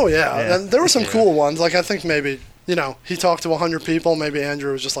great, but... Oh, yeah. And there were some cool ones. Like, I think maybe... he talked to 100 people. Maybe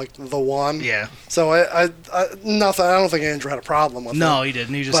Andrew was just like the one. Yeah. So I nothing. I don't think Andrew had a problem with it. No, he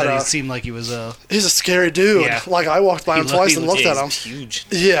didn't. He just said he seemed like he was He's a scary dude. Yeah. Like I walked by him twice and looked at him. Huge.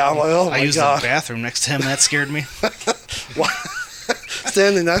 Yeah, I'm like, oh my god. I used the bathroom next to him. That scared me.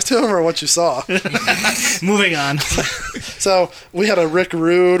 Standing next to him, or what you saw? Moving on. So we had a Rick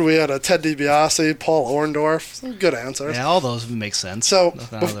Rude, we had a Ted DiBiase, Paul Orndorff. Some good answers. Yeah, all those make sense. So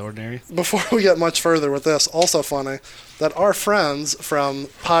nothing out of the ordinary. Before we get much further with this, also funny that our friends from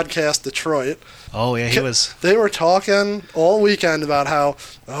Podcast Detroit. Oh yeah, They were talking all weekend about how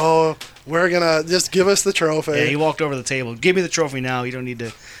we're gonna just give us the trophy. Yeah, he walked over to the table. Give me the trophy now. You don't need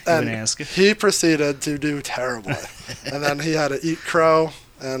to even ask. He proceeded to do terribly, and then he had to eat crow.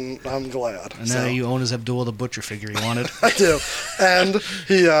 And I'm glad. And now you own his Abdullah the Butcher figure he wanted. I do. And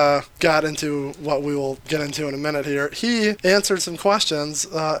he got into what we will get into in a minute here. He answered some questions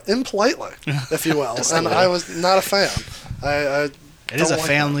impolitely, if you will. And I was not a fan. It is a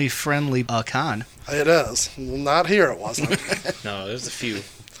family-friendly con. It is. Not here it wasn't. No, there's a few.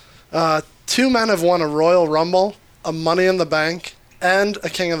 2 men have won a Royal Rumble, a Money in the Bank, and a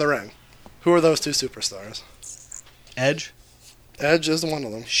King of the Ring. Who are those 2 superstars? Edge? Edge is one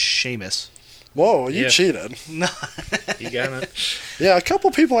of them. Sheamus. Whoa, you cheated. No. You got it. Yeah, a couple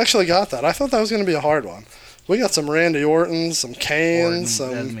people actually got that. I thought that was going to be a hard one. We got some Randy Ortons, some Kanes,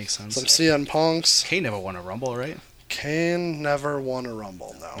 that makes sense. Some CM Punks. Kane never won a Rumble, right? Kane never won a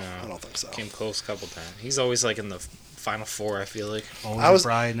Rumble, no. I don't think so. Came close a couple times. He's always like in the Final 4, I feel like. Always a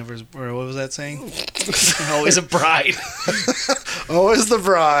bride, never. Or what was that saying? Always a bride. Always the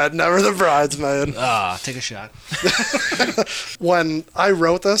bride, never the bridesmaid. Take a shot. When I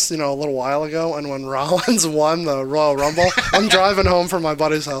wrote this, a little while ago, and when Rollins won the Royal Rumble, I'm driving home from my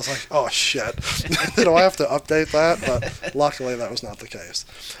buddy's house like, oh shit. Do I have to update that? But luckily that was not the case.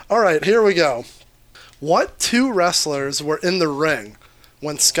 All right, here we go. What 2 wrestlers were in the ring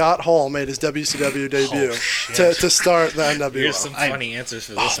when Scott Hall made his WCW debut to start the NWO? Here's some funny answers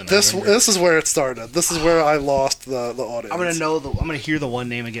for this one. This is where it started. This is where I lost the audience. I'm gonna hear the one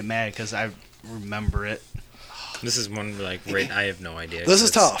name and get mad because I remember it. This is one I have no idea. This is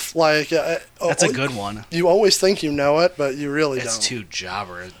tough. Like that's a good one. You always think you know it, but you really don't. It's 2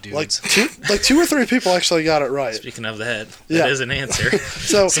 jobber dudes. Like 2 or 3 people actually got it right. Speaking of that is an answer.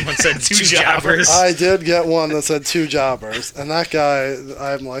 So someone said 2 jobbers. I did get one that said 2 jobbers, and that guy,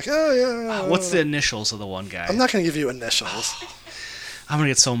 I'm like, oh yeah. What's the initials of the one guy? I'm not gonna give you initials. I'm gonna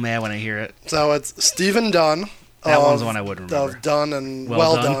get so mad when I hear it. So it's Stephen Dunn. That one's the one I would remember. Of Dunn and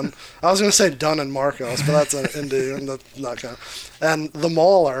Well Done. I was going to say Dunn and Marcos, but that's an indie, and that's not kind of. And the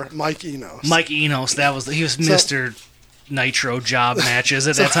Mauler, Mike Enos. Mike Enos, he was Mr. Nitro job matches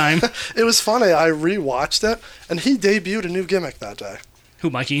at that time. It was funny. I rewatched it, and he debuted a new gimmick that day.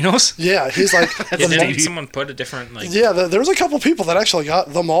 Who, Mike Enos? Yeah, he's like... Did someone put a different... Yeah, there was a couple people that actually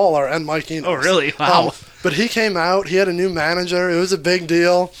got the Mauler and Mike Enos. Oh, really? Wow. But he came out, he had a new manager, it was a big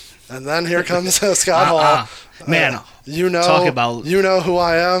deal, and then here comes Scott Hall. Man, talk about who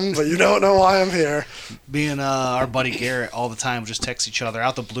I am, but you don't know why I'm here. Me and our buddy Garrett all the time just text each other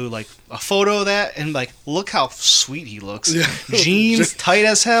out the blue, like a photo of that, and like, look how sweet he looks. Yeah. Jeans, tight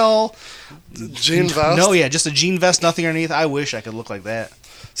as hell. Jean vest? No, yeah, just a jean vest, nothing underneath. I wish I could look like that.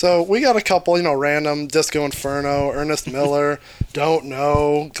 So we got a couple, random Disco Inferno, Ernest Miller, Don't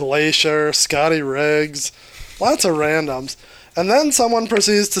Know, Glacier, Scotty Riggs, lots of randoms. And then someone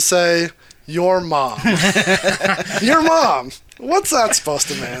proceeds to say, your mom. Your mom. What's that supposed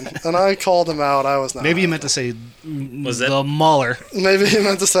to mean? And I called him out. I was not. Maybe he meant to say the Muller. Maybe he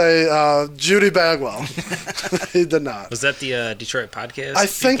meant to say Judy Bagwell. He did not. Was that the Detroit podcast? I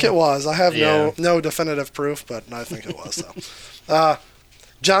think it was. I have no definitive proof, but I think it was. So,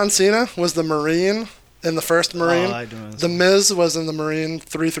 John Cena was the Marine in the first Marine. The Miz was in the Marine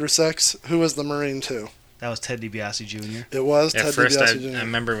 3 through 6. Who was the Marine 2? That was Ted DiBiase Jr. It was Ted DiBiase Jr. I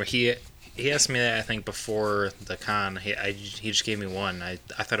remember he He asked me that, I think, before the con. He just gave me one. I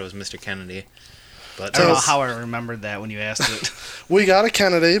thought it was Mr. Kennedy. But I don't know how I remembered that when you asked it. We got a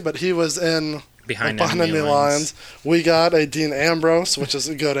Kennedy, but he was in behind enemy lines. We got a Dean Ambrose, which is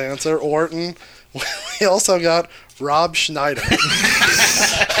a good answer. Orton. We also got Rob Schneider.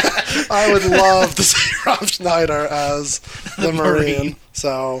 I would love to see Rob Schneider as the Marine.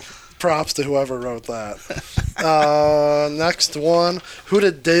 So props to whoever wrote that. Next one. Who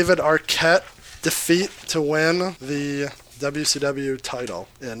did David Arquette defeat to win the WCW title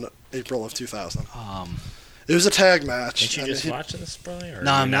in April of 2000? It was a tag match. Did you just watch this, probably?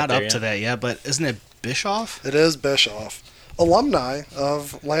 No, I'm not up to that yet, but isn't it Bischoff? It is Bischoff. Alumni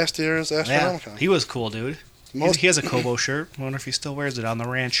of last year's Astronomicon. Yeah, he was cool, dude. He has a Kobo shirt. I wonder if he still wears it on the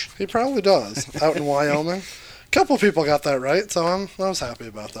ranch. He probably does, out in Wyoming. A couple people got that right, so I was happy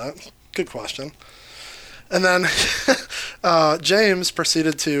about that. Good question. And then James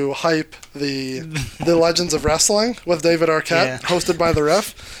proceeded to hype the Legends of Wrestling with David Arquette, hosted by the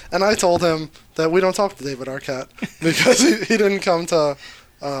Riff. And I told him that we don't talk to David Arquette because he didn't come to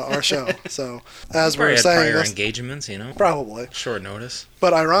our show. So as we were saying, prior engagements, probably short notice.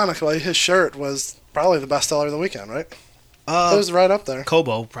 But ironically, his shirt was probably the best seller of the weekend, right? It was right up there.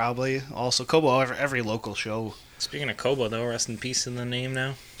 Kobo probably also Kobo every local show. Speaking of Kobo, though, rest in peace in the name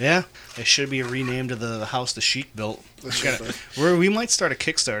now. Yeah, it should be renamed to the house the Sheik built. We might start a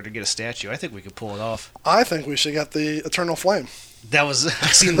Kickstarter to get a statue. I think we could pull it off. I think we should get the Eternal Flame. That was I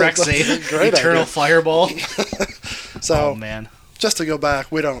seen Rex say great Eternal idea. Fireball. So, oh man. Just to go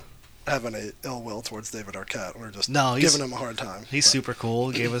back, we don't have any ill will towards David Arquette. We're just giving him a hard time. He's super cool.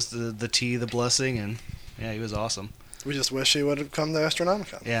 He gave us the tea, the blessing, and yeah, he was awesome. We just wish he would have come to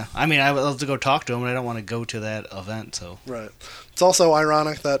Astronomicon. Yeah, I mean, I would love to go talk to him, and I don't want to go to that event. So right. It's also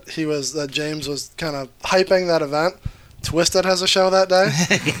ironic that James was kind of hyping that event. Twisted has a show that day,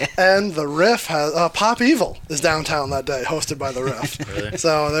 yeah. And the Riff has Pop Evil is downtown that day, hosted by the Riff. Really?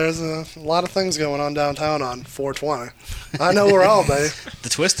 So there's a lot of things going on downtown on 420. I know where I'll be. The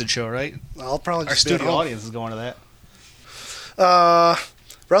Twisted show, right? I'll probably our just studio audience is going to that.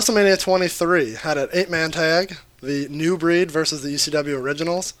 WrestleMania 23 had an 8-man tag. The New Breed versus the ECW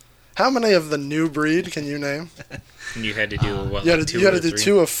Originals. How many of the New Breed can you name? You had to do what? You had to do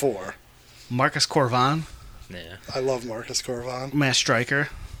 2 of 4. Marcus Corvan. Yeah. I love Marcus Corvan. Matt Stryker.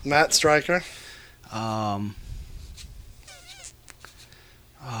 Matt Stryker. Oh,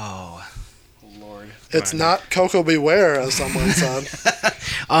 Lord. It's not Coco Beware, as someone said.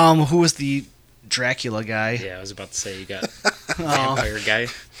 Who was the Dracula guy? Yeah, I was about to say you got vampire guy.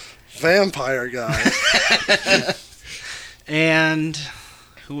 Vampire guy. And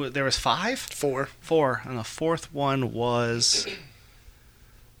who? There was 5? 4. 4, and the fourth one was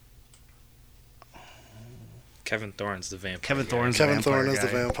Kevin Thorne's the vampire. Kevin Thorne is the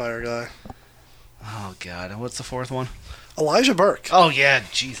vampire guy. Oh God! And what's the fourth one? Elijah Burke. Oh yeah,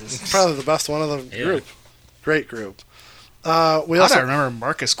 Jesus! Probably the best one of the group. Great group. I remember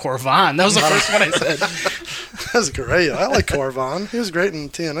Marcus Corvan. That was the first one I said. That's great. I like Corvan. He was great in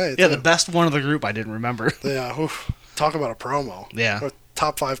TNA. Yeah, the best one of the group. I didn't remember. Yeah. Oof. Talk about a promo. Yeah. Or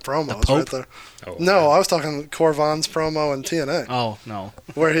top 5 promos right there. Oh, no, I was talking Corvan's promo in TNA. Oh no.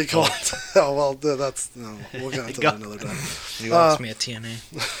 Where he called. Oh well, that's we'll get into that another day. You lost me at TNA.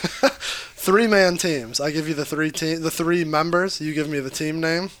 3-man teams. I give you the 3 members. You give me the team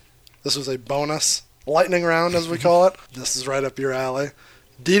name. This was a bonus lightning round, as we call it. This is right up your alley.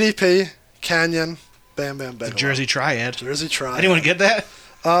 DDP, Canyon, Bam Bam Bigelow. The Jersey Triad. Jersey Triad. Anyone get that?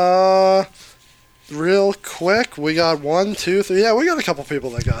 Real quick, we got 1, 2, 3. Yeah, we got a couple people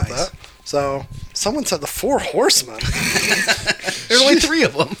that got that. So someone said the 4 Horsemen. There's only 3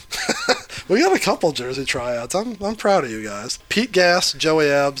 of them. We got a couple Jersey Triads. I'm proud of you guys. Pete Gas, Joey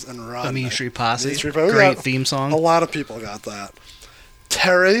Abs, and Rodney. The Mean Street Posse. Great theme song. A lot of people got that.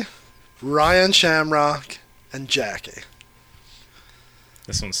 Terry, Ryan Shamrock, and Jackie.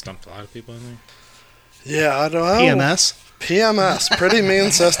 This one stumped a lot of people, I think. Yeah, I don't know. PMS, Pretty Mean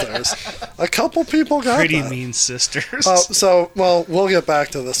Sisters. A couple people got Pretty that. Mean Sisters. We'll get back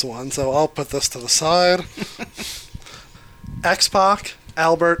to this one, so I'll put this to the side. X-Pac,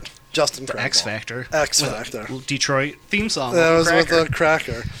 Albert, Justin Credible. X Factor. Detroit theme song. That was with the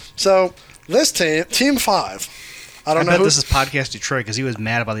Cracker. So, this team 5. I bet this is Podcast Detroit because he was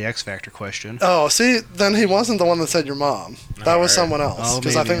mad about the X Factor question. Oh, see, then he wasn't the one that said your mom. That was someone else,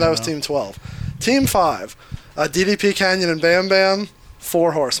 because I think that was Team 12. Team 5. DDP, Canyon, and Bam Bam,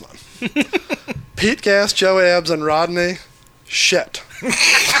 4 Horsemen. Pete Gas, Joe Abs, and Rodney, shit.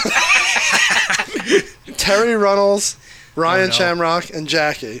 Terry Runnels, Ryan Shamrock, and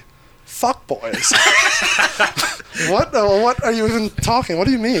Jackie, fuckboys. What are you even talking? What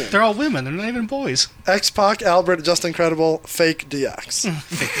do you mean? They're all women. They're not even boys. X-Pac, Albert, Just Incredible, fake DX.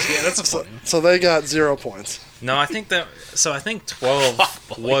 Yeah, that's a funny one. So they got 0 points. No, I think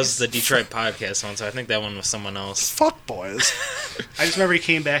 12 was the Detroit podcast one, so I think that one was someone else. Fuckboys. I just remember he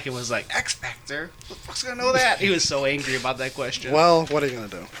came back and was like, X Factor? Who the fuck's gonna know that? He was so angry about that question. Well, what are you gonna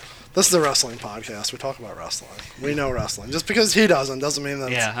do? This is a wrestling podcast. We talk about wrestling. We know wrestling. Just because he doesn't mean that.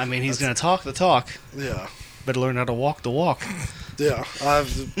 Yeah, I mean, he's gonna talk the talk. Yeah. Better learn how to walk the walk. Yeah.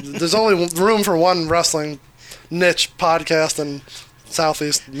 There's only room for one wrestling niche podcast in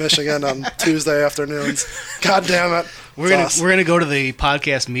Southeast Michigan on Tuesday afternoons. God damn it. We're gonna go to the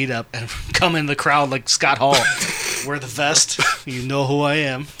podcast meetup and come in the crowd like Scott Hall. Wear the vest. You know who I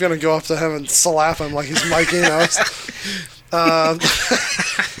am. I'm gonna go up to him and slap him like he's Mike Enos.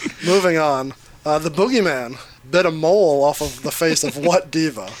 Moving on. The Boogeyman bit a mole off of the face of what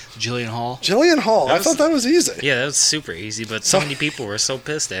diva? Jillian Hall. Jillian Hall. I thought that was easy. Yeah, that was super easy, but so many people were so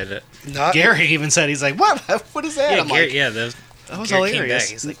pissed at it. Gary even said, he's like, what? What is that? Yeah, I'm Gary, like, that was Gary hilarious. Came back.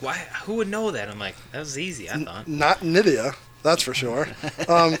 He's like, why? Who would know that? I'm like, that was easy, I thought. Not Nydia. That's for sure.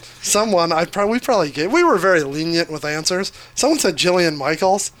 Someone we were very lenient with answers. Someone said Jillian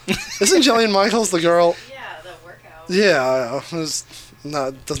Michaels. Isn't Jillian Michaels the girl? Yeah, the workout. Yeah,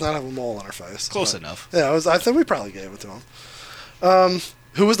 does not have a mole on her face. Close enough. Yeah, I think we probably gave it to him.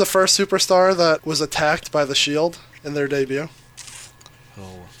 Who was the first superstar that was attacked by the Shield in their debut?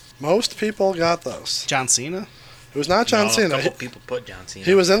 Oh. Most people got those. John Cena? It was not John Cena. A couple people put John Cena.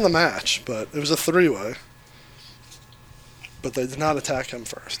 He was in the match, but it was a 3-way. But they did not attack him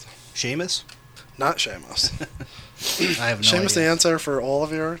first. Sheamus? Not Sheamus. I have no Sheamus idea. the answer for all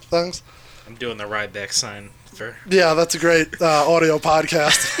of your things? I'm doing the Ryback sign for Yeah, that's a great audio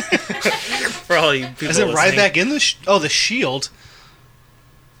podcast. for all you people. Is it listening. Ryback in the the Shield?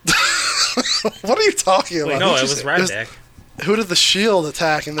 What are you talking about? Wait, no, it was Ryback. Who did the Shield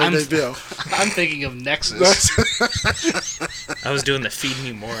attack in their debut? I'm thinking of Nexus. I was doing the feed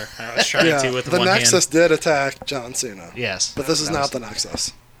me more. I was trying to with the one Nexus hand. did attack John Cena. Yes. But this is That not was- the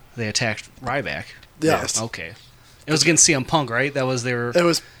Nexus. They attacked Ryback. Yes. Okay. It was against CM Punk, right? That was their... It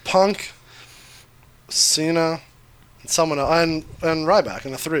was Punk, Cena, and someone else, and Ryback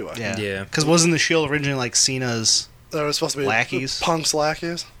in a 3-way. Yeah. Yeah. Because wasn't the Shield originally like Cena's... There was supposed to be Lackeys? Punk's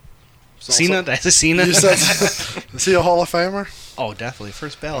lackeys. It's Cena? also- That's a Cena? You said, is he a Hall of Famer? Oh, definitely.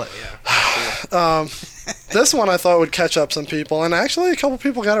 First ballot. This one I thought would catch up some people, and actually a couple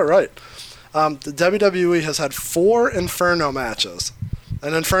people got it right. The WWE has had 4 Inferno matches.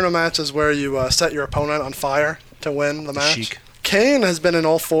 An Inferno match is where you set your opponent on fire to win the match. Chic. Kane has been in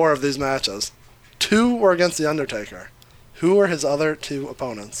all 4 of these matches. 2 were against The Undertaker. Who were his other 2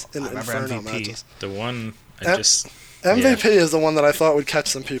 opponents in I remember Inferno MVP. matches? The one MVP is the one that I thought would catch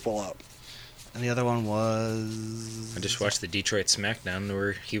some people up. And the other one was... I just watched the Detroit SmackDown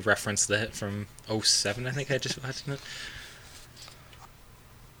where he referenced that from 07, I think I just watched it.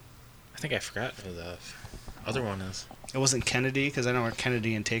 I think I forgot who the other one is. It wasn't Kennedy, because I know where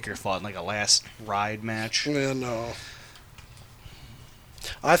Kennedy and Taker fought in like a last ride match. Yeah, no.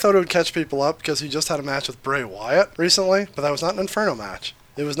 I thought it would catch people up because he just had a match with Bray Wyatt recently, but that was not an Inferno match.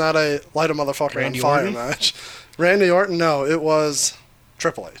 It was not a light a motherfucker Randy on fire Orton? match. Randy Orton, no, it was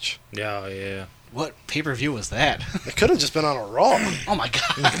Triple H. Yeah, yeah. What pay-per-view was that? It could have just been on a Raw. Oh my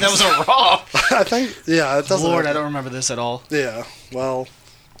god, that was a Raw! I think, yeah, it doesn't. Lord, I don't remember this at all. Yeah, well,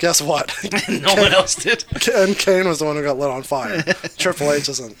 guess what? No one else did. And Kane was the one who got lit on fire. Triple H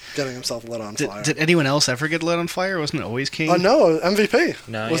isn't getting himself lit on fire. Did anyone else ever get lit on fire? Wasn't it always Kane? Oh no, MVP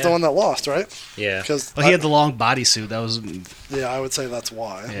No, was yeah. the one that lost, right? Yeah. Because Well, he had the long bodysuit. That was yeah, I would say that's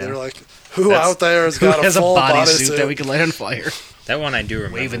why. Yeah. They're like, who That's- out there has who got has a a full bodysuit that we bodysuit? could light on fire, That one I do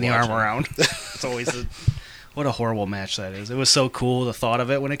remember. waving the watching. arm around. It's always what a horrible match that is. It was so cool, the thought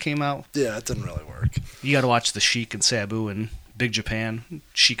of it when it came out. Yeah, it didn't really work. You got to watch the Sheik and Sabu in Big Japan.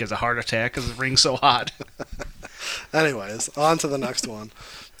 Sheik has a heart attack because the ring's so hot. Anyways, on to the next one.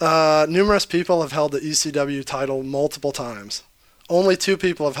 Numerous people have held the ECW title multiple times. Only 2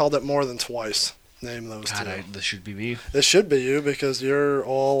 people have held it more than twice. Name those God, 2. this should be me. It should be you because you're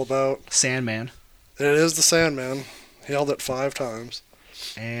all about. Sandman It is the Sandman. He held it 5 times.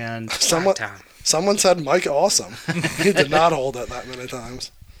 and Someone said Mike Awesome. He did not hold it that many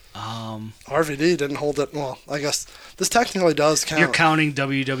times. RVD didn't hold it. Well, I guess this technically does count. you're counting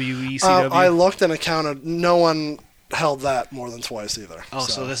WWE, CW. I looked and it counted. No one held that more than twice either. Oh,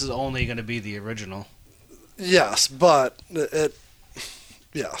 so this is only going to be the original. Yes, but it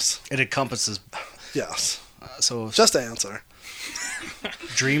yes, It encompasses. yes. So Just answer.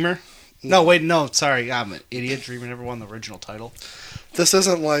 Dreamer. No, wait, no. Sorry, I'm an idiot. Dreamer never won the original title. This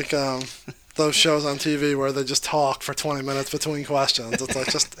isn't like those shows on TV where they just talk for 20 minutes between questions. It's like,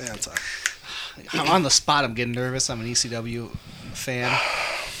 just answer. I'm on the spot. I'm getting nervous. I'm an ECW fan.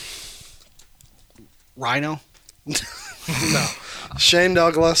 Rhino? No. Shane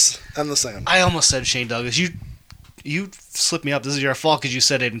Douglas and the Sand. I almost said Shane Douglas. You slipped me up. This is your fault because you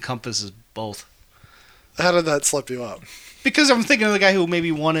said it encompasses both. How did that slip you up? Because I'm thinking of the guy who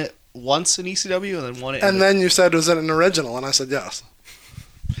maybe won it once in ECW and then won it. And then you said, was it an original? And I said, yes.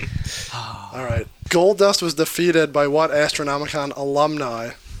 All right. Goldust was defeated by what Astronomicon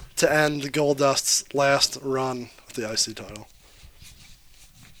alumni to end Goldust's last run with the IC title?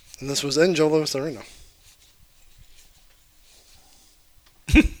 And this was in Joe Louis Arena.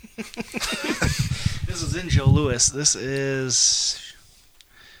 This is in Joe Louis. This is...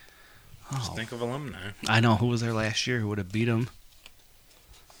 Just think of alumni. I know. Who was there last year? Who would have beat him?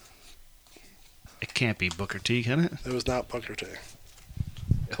 It can't be Booker T, can it? It was not Booker T.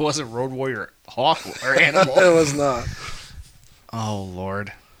 It wasn't Road Warrior Hawk or Animal. It was not. Oh,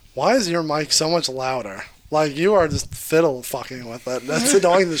 Lord. Why is your mic so much louder? Like, you are just fiddle fucking with it. That's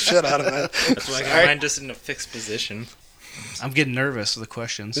annoying the shit out of me. That's why I got mine just in a fixed position. I'm getting nervous with the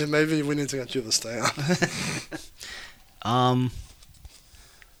questions. Yeah, maybe we need to get you to stay on.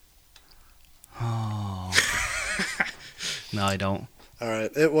 Oh. No, I don't. All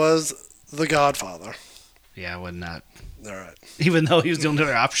right. It was The Godfather. Yeah, I would not. All right. Even though he was the only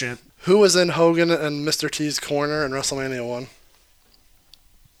other option. Who was in Hogan and Mr. T's corner in WrestleMania 1?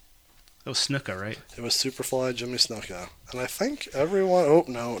 It was Snuka, right? It was Superfly Jimmy Snuka. And I think everyone... Oh,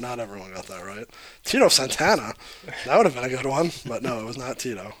 no, not everyone got that right. Tito Santana. That would have been a good one. But no, it was not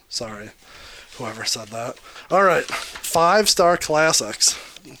Tito. Sorry, whoever said that. All right. 5-star classics.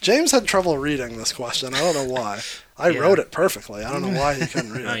 James had trouble reading this question. I don't know why. I wrote it perfectly. I don't know why he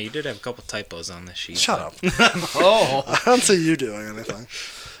couldn't read it. No, you did have a couple typos on this sheet. Shut up. Oh. I don't see you doing anything.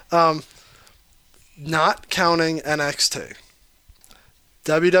 Not counting NXT.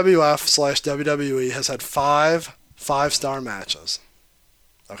 WWF/WWE has had 5 5-star matches.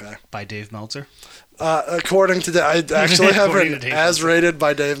 Okay. By Dave Meltzer? According to... I actually have According written to Dave as Meltzer. rated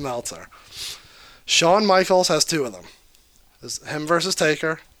by Dave Meltzer. Shawn Michaels has 2 of them. It's him versus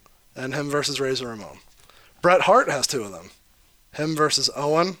Taker and him versus Razor Ramon. Bret Hart has 2 of them. Him versus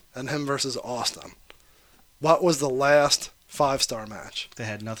Owen and him versus Austin. What was the last 5-star match? That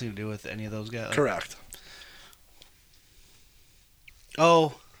had nothing to do with any of those guys? Correct.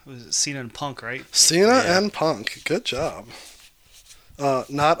 Oh, it was Cena and Punk, right? Cena and Punk. Good job.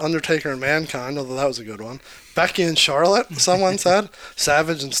 Not Undertaker and Mankind, although that was a good one. Becky and Charlotte, someone said.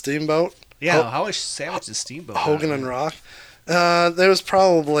 Savage and Steamboat. Yeah, how is Savage and Steamboat? Hogan and Rock. There was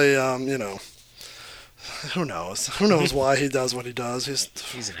probably, who knows? Who knows why he does what he does?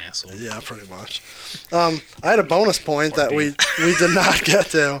 He's an asshole. Yeah, pretty much. I had a bonus point that we did not get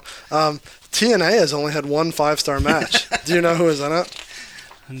to. TNA has only had 1 5-star match. Do you know who is in it?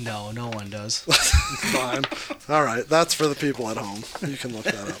 No, no one does. Fine. All right, that's for the people at home. You can look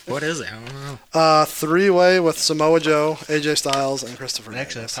that up. What is it? I don't know. 3-way with Samoa Joe, AJ Styles, and Christopher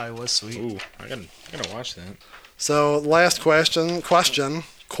Actually, that Davis. probably was sweet. Ooh, I gotta watch that. So, last question.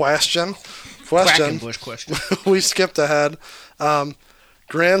 Quackenbush question. We skipped ahead.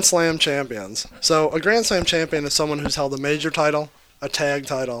 Grand Slam champions. So, a Grand Slam champion is someone who's held a major title, a tag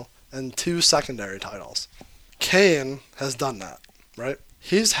title, and 2 secondary titles. Kane has done that, right?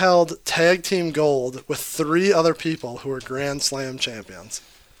 He's held tag team gold with 3 other people who are Grand Slam champions.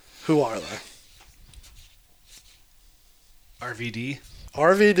 Who are they? RVD.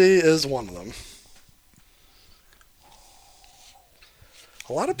 RVD is one of them.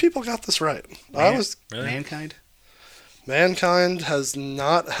 A lot of people got this right. Really? Mankind. Mankind has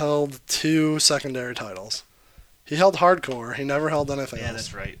not held 2 secondary titles. He held Hardcore. He never held anything else. Yeah,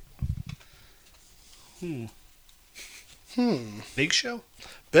 that's right. Big Show?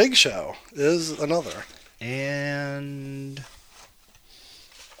 Big Show is another. And...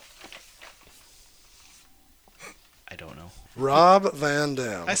 I don't know. Rob Van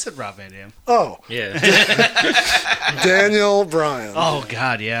Dam. I said Rob Van Dam. Oh, Yeah. Daniel Bryan. Oh,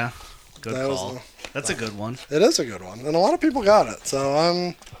 God, yeah. Good That was call. That's a good one. It is a good one. And a lot of people got it. So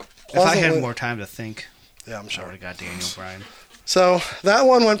I'm If I had pleasantly- more time to think, Yeah, I'm I sure. would have got Daniel Bryan. So that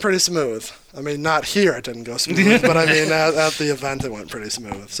one went pretty smooth. I mean, not here it didn't go smooth, but I mean at the event it went pretty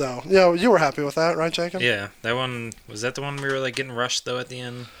smooth. So, you were happy with that, right, Jacob? Yeah, that one, was that the one we were like getting rushed though at the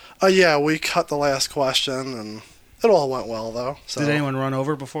end? Yeah, we cut the last question and it all went well though. So. Did anyone run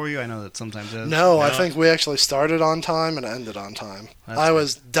over before you? I know that sometimes it is. No, I think we actually started on time and ended on time. That's I good.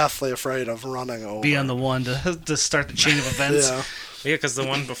 was deathly afraid of running over. Be on the one to start the chain of events. Yeah. Yeah, because the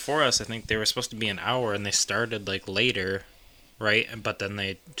one before us, I think they were supposed to be an hour and they started like later. right? But then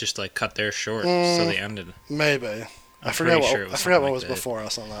they just like cut theirs short, so they ended. Maybe. I forget what was before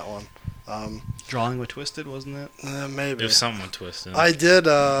us on that one. Drawing with Twisted, wasn't it? Maybe. There's something with Twisted. I did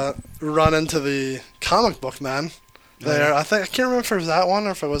run into the comic book men there. I can't remember if it was that one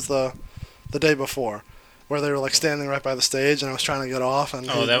or if it was the day before, where they were like standing right by the stage and I was trying to get off and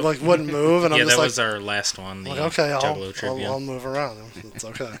he like wouldn't move and I'm just that like, was our last one. The okay, Juggalo I'll move around. It's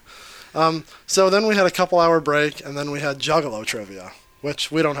okay. So then we had a couple-hour break and then we had Juggalo trivia,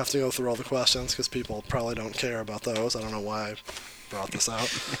 which we don't have to go through all the questions because people probably don't care about those. I don't know why I brought this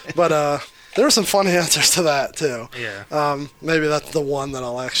out, but there were some funny answers to that too. Yeah. Maybe that's the one that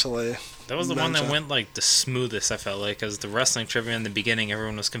I'll actually. That was the one that went like the smoothest, I felt like, because the wrestling trivia in the beginning,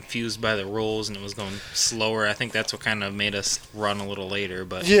 everyone was confused by the rules and it was going slower. I think that's what kind of made us run a little later.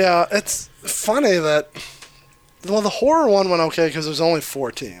 But yeah, it's funny that. Well, the horror one went okay because there's only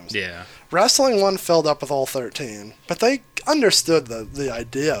 4 teams. Yeah. Wrestling one filled up with all 13, but they understood the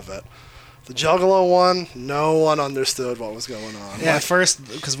idea of it. The Juggalo one, no one understood what was going on. Yeah, at first,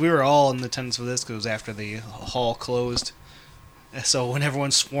 because we were all in attendance for this, because it was after the hall closed. So when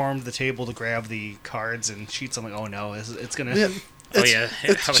everyone swarmed the table to grab the cards and sheets, I'm like, oh no, it's going to... Yeah.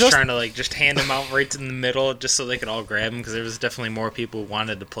 I was trying to like just hand them out right in the middle just so they could all grab them because there was definitely more people who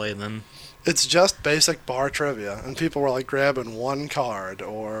wanted to play them. It's just basic bar trivia, and people were like grabbing one card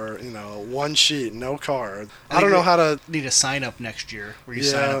or one sheet, no card. I don't know how to need a sign up next year where you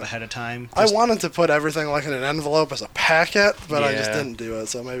sign up ahead of time. I wanted to put everything like in an envelope as a packet, but I just didn't do it.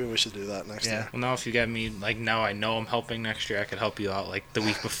 So maybe we should do that next year. Well, now if you got me like now I know I'm helping next year, I could help you out like the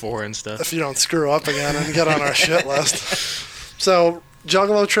week before and stuff. If you don't screw up again and get on our shit list. So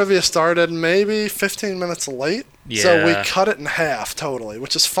Juggalo trivia started maybe 15 minutes late. Yeah. So we cut it in half totally,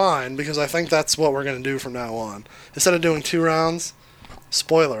 which is fine because I think that's what we're going to do from now on. Instead of doing 2 rounds,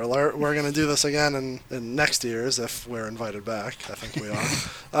 spoiler alert, we're going to do this again in next year's if we're invited back. I think we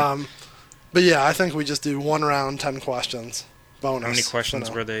are. But yeah, I think we just do 1 round, 10 questions, bonus. How many questions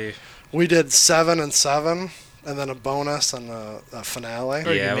were they? We did 7 and 7, and then a bonus and a finale.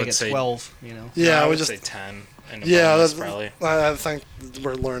 Or you can make it 12, Yeah, I would we just say 10. And bonus, probably. I think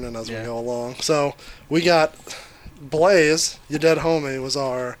we're learning as we go along. So we got Blaze, your dead homie, was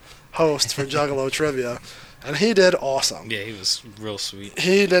our host for Juggalo Trivia, and he did awesome. Yeah, he was real sweet.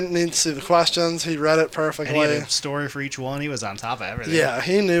 He didn't need to see the questions. He read it perfectly. And he had a story for each one. He was on top of everything. Yeah,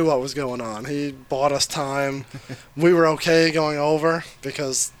 he knew what was going on. He bought us time. We were okay going over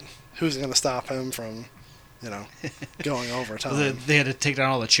because who's going to stop him from... going over time. They had to take down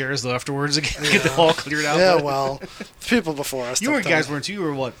all the chairs though afterwards to get the hall cleared out. Yeah, well, people before us. You weren't you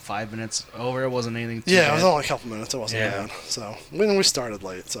were what 5 minutes over? It wasn't anything. Too bad. It was only a couple minutes. It wasn't bad. So we started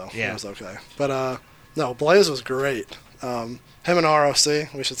late, so it was okay. But no, Blaze was great. Him and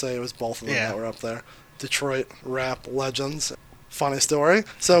ROC, we should say it was both of them that were up there. Detroit rap legends. Funny story.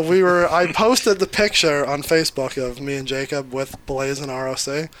 So I posted the picture on Facebook of me and Jacob with Blaze and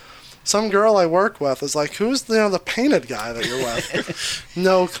ROC. Some girl I work with is like, who's the painted guy that you're with?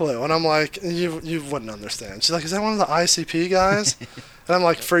 No clue. And I'm like, you wouldn't understand. She's like, is that one of the ICP guys? And I'm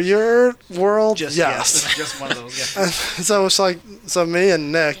like, for your world, yes. Just one of those guys. So it's like, me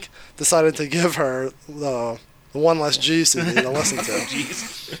and Nick decided to give her the One Less G CD to listen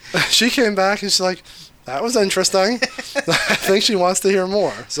to. She came back and she's like, that was interesting. I think she wants to hear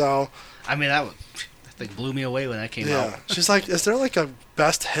more. So I mean, that thing blew me away when that came out. She's like, is there like a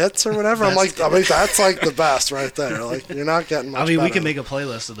best hits or whatever? I'm like, that's like the best right there. Like, you're not getting much better. We can make a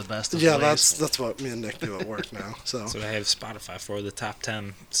playlist of the best of that's what me and Nick do at work now. So I have Spotify for the top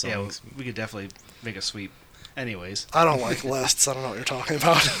 10 songs. Yeah, we could definitely make a sweep. Anyways. I don't like lists. I don't know what you're talking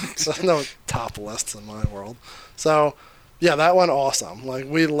about. So no top lists in my world. So, yeah, that went awesome. Like,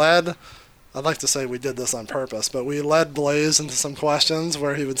 we led... I'd like to say we did this on purpose, but we led Blaze into some questions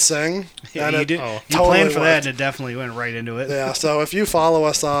where he would sing. Yeah, and you did. You planned for that, and it definitely went right into it. Yeah, so if you follow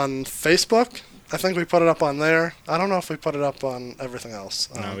us on Facebook, I think we put it up on there. I don't know if we put it up on everything else.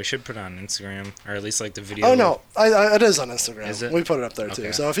 No, we should put it on Instagram, or at least like the video. Oh, no, it is on Instagram. Is it? We put it up there,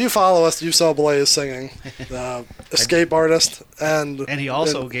 too. So if you follow us, you saw Blaze singing, Escape Artist. And he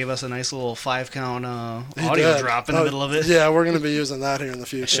also gave us a nice little 5-count audio drop in the middle of it. Yeah, we're going to be using that here in the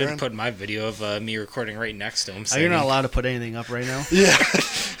future. I should put my video of me recording right next to him singing. You're not allowed to put anything up right now? Yeah,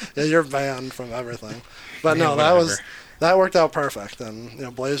 you're banned from everything. But no, that worked out perfect.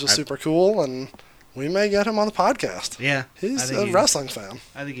 And Blaze was super cool, and we may get him on the podcast. Yeah. He's a wrestling fan.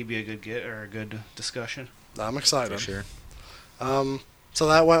 I think he'd be a good get or a good discussion. I'm excited. For sure. So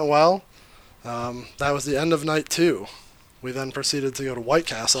that went well. That was the end of night 2. We then proceeded to go to White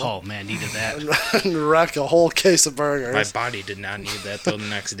Castle. Oh, man, needed that. And wreck a whole case of burgers. My body did not need that till the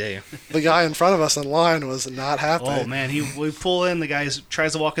next day. The guy in front of us in line was not happy. Oh, man, we pull in, the guy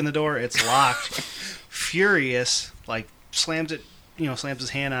tries to walk in the door, it's locked. Furious, like, slams it, slams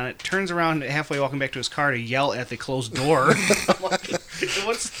his hand on it, turns around halfway walking back to his car to yell at the closed door. I'm like,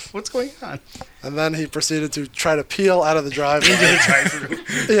 what's going on? And then he proceeded to try to peel out of the driveway. Into the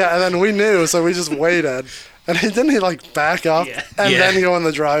drive-thru. Yeah, and then we knew, so we just waited. And didn't he back up and then go in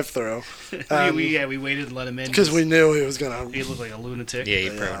the drive-thru? We waited and let him in because we knew he was gonna. He looked like a lunatic. Yeah, he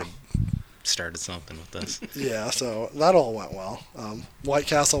probably started something with this. Yeah, so that all went well. White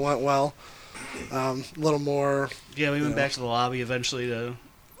Castle went well. A little more. Yeah, we went back to the lobby eventually to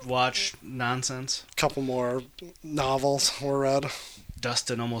watch nonsense. A couple more novels were read.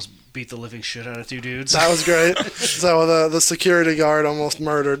 Dustin almost beat the living shit out of 2 dudes. That was great. So the security guard almost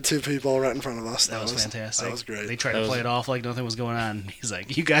murdered 2 people right in front of us. That was fantastic. That was great. They tried to play it off like nothing was going on. He's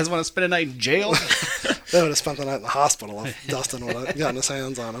like, "You guys want to spend a night in jail?" They would have spent the night in the hospital if Dustin would have gotten his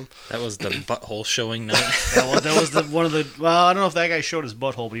hands on him. That was the butthole showing night. That was one of the. Well, I don't know if that guy showed his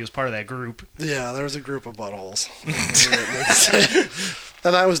butthole, but he was part of that group. Yeah, there was a group of buttholes.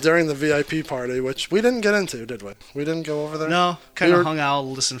 And that was during the VIP party, which we didn't get into, did we? We didn't go over there? No, kind of hung out,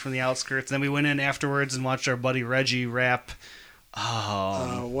 listened from the outskirts. Then we went in afterwards and watched our buddy Reggie rap.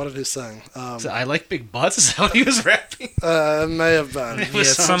 What did he sing? I like big butts. Is that what he was rapping? It may have been. It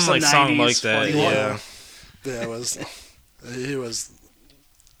was some song like that. Yeah. Yeah, it was.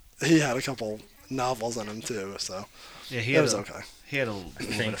 He had a couple novels in him too, so yeah, it was okay. He had a little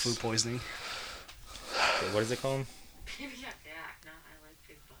bit of food poisoning. What does it called?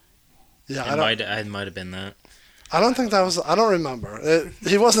 Yeah, it might have been that. I don't think that was. I don't remember.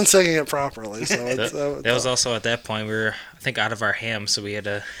 He wasn't singing it properly. So that was also at that point we were, I think, out of our ham, so we had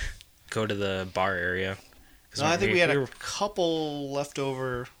to go to the bar area. No, I think we had a couple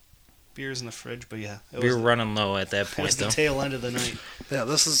leftover beers in the fridge, but yeah, we were running low at that point. It was the tail end of the night. Yeah,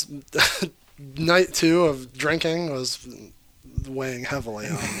 this is night 2 of drinking was weighing heavily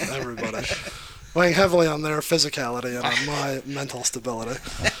on everybody. Weighing heavily on their physicality and on my mental stability.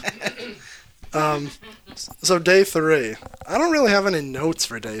 So day 3. I don't really have any notes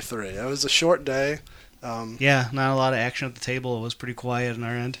for day 3. It was a short day. Yeah, not a lot of action at the table. It was pretty quiet on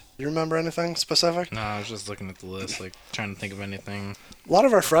our end. You remember anything specific? No, I was just looking at the list, trying to think of anything. A lot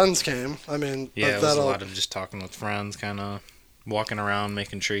of our friends came. I mean, yeah, it was a lot of just talking with friends, kind of walking around,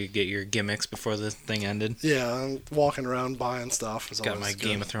 making sure you get your gimmicks before the thing ended. Yeah, and walking around buying stuff. Got my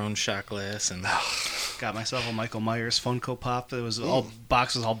Game of Thrones shot glass and got myself a Michael Myers Funko Pop. It was all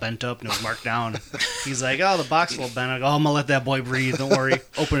boxes all bent up and it was marked down. He's like, "Oh, the box is a little bent." I go, "Oh, I'm gonna let that boy breathe. Don't worry."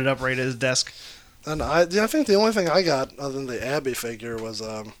 Open it up right at his desk. And I think the only thing I got other than the Abby figure was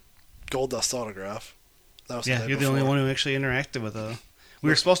Gold Dust autograph. That was you're the only one who actually interacted with We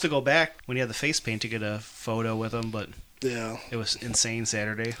were supposed to go back when he had the face paint to get a photo with him, but yeah, it was insane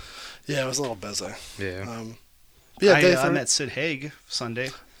Saturday. Yeah, it was a little busy. Yeah. I met Sid Haig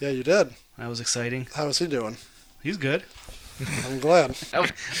Sunday. Yeah, you did. That was exciting. How was he doing? He's good. I'm glad. I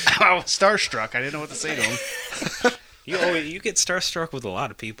was starstruck. I didn't know what to say to him. You get starstruck with a lot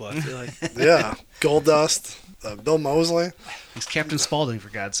of people, I feel like. Yeah. Gold Dust, Bill Moseley. He's Captain Spaulding, for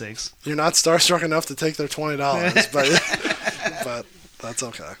God's sakes. You're not starstruck enough to take their $20, but that's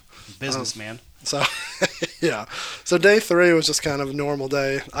okay. Businessman. So, yeah. So day 3 was just kind of a normal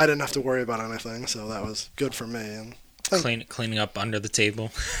day. I didn't have to worry about anything, so that was good for me. And cleaning up under the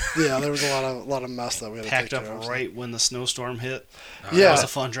table. Yeah, there was a lot of mess that we had to take care of. Packed up right when the snowstorm hit. Yeah. That was a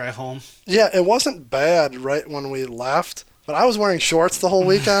fun drive home. Yeah, it wasn't bad right when we left, but I was wearing shorts the whole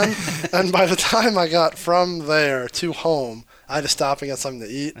weekend, and by the time I got from there to home, I had to stop and get something to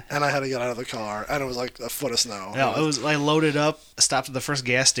eat, and I had to get out of the car, and it was like a foot of snow. Yeah, I loaded up, stopped at the first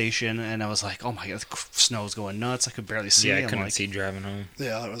gas station, and I was like, "Oh my God, the snow's going nuts! I could barely see." Yeah, I couldn't see driving home.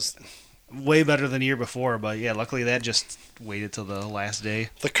 Yeah, that was way better than the year before, but yeah, luckily that just waited till the last day.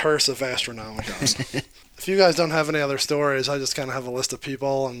 The curse of Astronomicon. If you guys don't have any other stories, I just kind of have a list of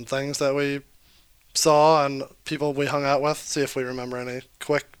people and things that we saw and people we hung out with, see if we remember any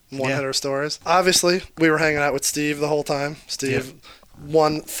quick one-hitter stories. Obviously, we were hanging out with Steve the whole time. Steve,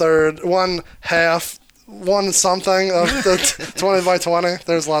 1/3, 1/2, 1 something of the 20 by 20.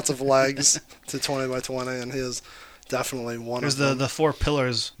 There's lots of legs to 20 by 20, and he is definitely one of them. There's the 4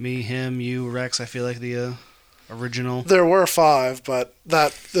 pillars, me, him, you, Rex, I feel like the original. There were 5, but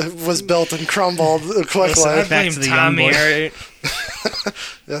that was built and crumbled quickly. I blame Tommy, alright?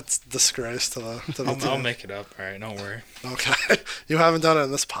 That's disgrace to the team. I'll make it up, alright, don't worry. Okay. You haven't done it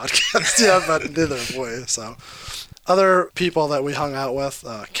in this podcast yet, but neither have we. So, other people that we hung out with,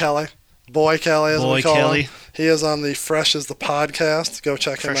 Kelly, Boy Kelly, as Boy we call Kelly. him. He is on the Fresh as the Podcast. Go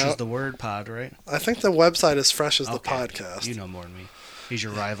check him out. Fresh as the Word pod, right? I think the website is Fresh as the Podcast. You know more than me. He's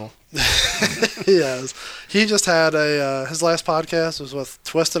your rival. He is. He just had his last podcast was with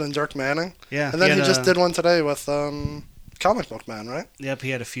Twisted and Dirk Manning. Yeah. And then he just did one today with Comic Book Man, right? Yep,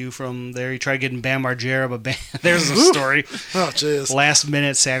 he had a few from there. He tried getting Bam Margera, but there's a story. Oh, jeez. Last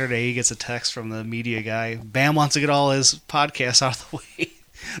minute Saturday, he gets a text from the media guy. Bam wants to get all his podcasts out of the way.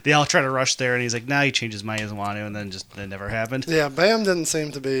 They all try to rush there, and he's like, nah, he changed his mind, he doesn't want to, and then that never happened. Yeah, Bam didn't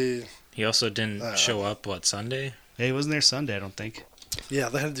seem to be... He also didn't show up, Sunday? Yeah, he wasn't there Sunday, I don't think. Yeah,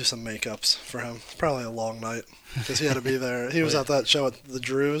 they had to do some makeups for him. Probably a long night, because he had to be there. He was at that show at the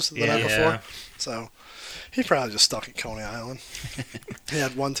Drews the night before, so he probably just stuck at Coney Island. He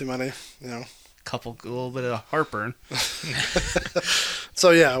had one too many, a little bit of heartburn.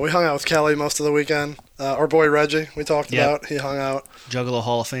 So yeah, we hung out with Kelly most of the weekend. Our boy Reggie, we talked about. He hung out. Juggalo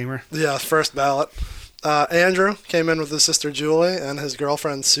Hall of Famer. Yeah, first ballot. Andrew came in with his sister Julie and his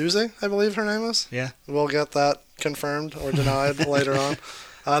girlfriend Susie, I believe her name is. Yeah. We'll get that confirmed or denied later on.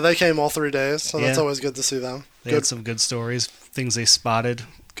 They came all 3 days, so that's always good to see them. They had some good stories, things they spotted.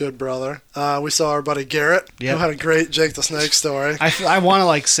 Good brother. We saw our buddy Garrett, who had a great Jake the Snake story. I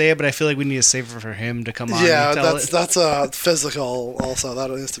want to say it, but I feel like we need to save it for him to come on. Yeah, and tell that's physical. Also, that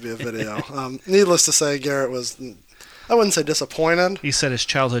needs to be a video. Needless to say, Garrett was, I wouldn't say disappointed. He said his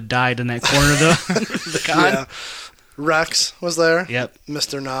childhood died in that corner of the con. Yeah. Rex was there. Yep.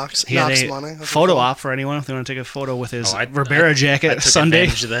 Mr. Knox. He Knox had a Money. photo op for anyone if they want to take a photo with his Ribera jacket I took Sunday.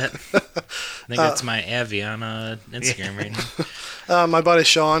 advantage of that. I think that's my Avi on Instagram right now. My buddy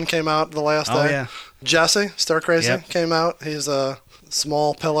Sean came out the last day. Oh, yeah. Jesse, Star Crazy, came out. He's a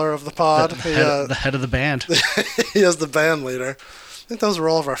small pillar of the pod. The head of the band. He is the band leader. I think those were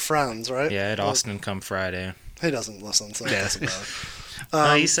all of our friends, right? Yeah, I had Austin come Friday. He doesn't listen, so it doesn't matter.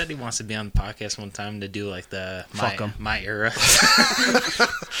 He said he wants to be on the podcast one time to do like my era.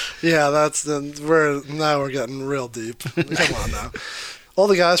 Yeah, we're getting real deep. Come on now. All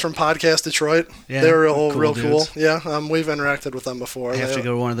the guys from Podcast Detroit, they were real cool. Yeah, we've interacted with them before. I have to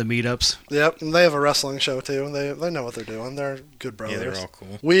go to one of the meetups. Yep, and they have a wrestling show too. They know what they're doing. They're good brothers. Yeah, they're all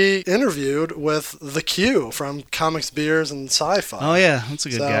cool. We interviewed with the Q from Comics, Beers, and Sci-Fi. Oh yeah, that's a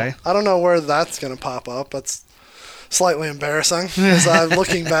good guy. I don't know where that's gonna pop up. That's slightly embarrassing because I'm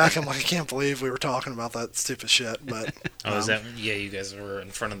looking back. I'm like, I can't believe we were talking about that stupid shit. But is that? Yeah, you guys were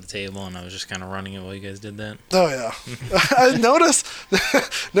in front of the table, and I was just kind of running it while you guys did that. Oh yeah, I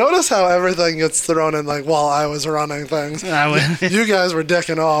notice how everything gets thrown in like while I was running things. You guys were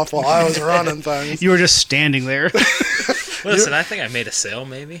dicking off while I was running things. You were just standing there. Listen, I think I made a sale.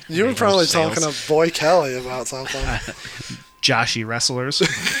 Maybe you were probably talking to Boy Kelly about something. Joshy wrestlers.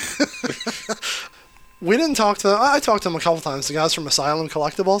 We didn't talk to them. I talked to them a couple times. The guys from Asylum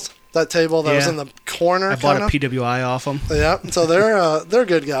Collectibles, that table that was in the corner. I bought a PWI off them. Yeah, so they're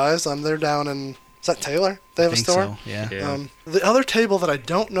good guys. They're down in, is that Taylor? They have a store. So, yeah. The other table that I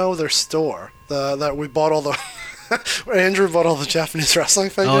don't know their store, that we bought all the. Andrew bought all the Japanese wrestling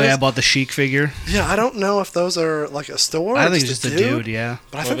figures. Oh yeah, I bought the Sheik figure. Yeah, I don't know if those are like a store. I think it's just a dude. Yeah.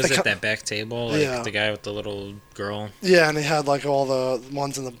 But what was it? That back table, like the guy with the little girl. Yeah, and he had like all the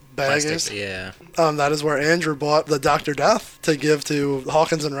ones in the bags. Yeah. That is where Andrew bought the Dr. Death to give to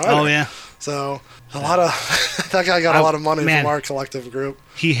Hawkins and Ryder. Oh yeah. So a lot of that guy got a lot of money from our collective group.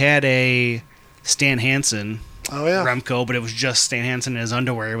 He had a Stan Hansen. Oh yeah, Remco, but it was just Stan Hansen in his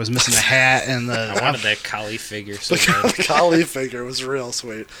underwear. It was missing the hat and the. I wanted that Kali figure. So the Kali figure was real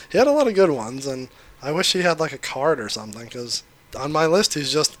sweet. He had a lot of good ones, and I wish he had like a card or something. Because on my list,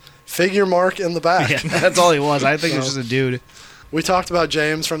 he's just figure mark in the back. Yeah, that's all he was. I think it was just a dude. We talked about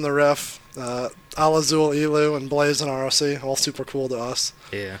James from the Riff, Alazul Elu, and Blaze and ROC. All super cool to us.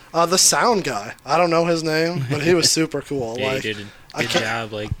 Yeah. The sound guy. I don't know his name, but he was super cool. Yeah, he did a good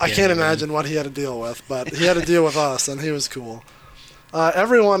job. I can't imagine what he had to deal with, but he had to deal with us, and he was cool.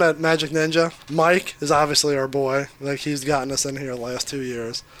 Everyone at Magic Ninja. Mike is obviously our boy. Like, he's gotten us in here the last 2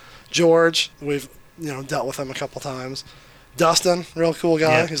 years. George, we've dealt with him a couple times. Dustin, real cool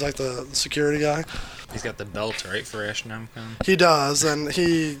guy. Yeah. He's like the security guy. He's got the belt, right, for Astronomicon? He does, and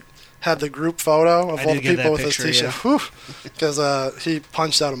he had the group photo of all the people with his t-shirt. Because he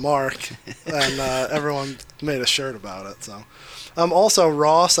punched out a mark, and everyone made a shirt about it. So, also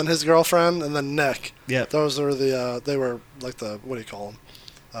Ross and his girlfriend, and then Nick. Yep. Those were they were like what do you call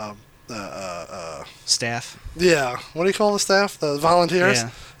them? Staff. Yeah. What do you call the staff? The volunteers?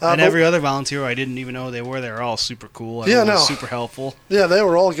 Yeah. And every other volunteer I didn't even know they were all super cool. Super helpful. Yeah, they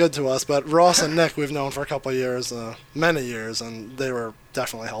were all good to us, but Ross and Nick we've known for a couple of years, many years, and they were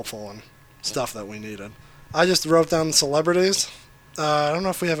definitely helpful and stuff that we needed. I just wrote down celebrities. I don't know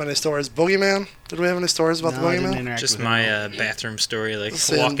if we have any stories. Boogeyman? Did we have any stories about the Boogeyman? Just my bathroom story, like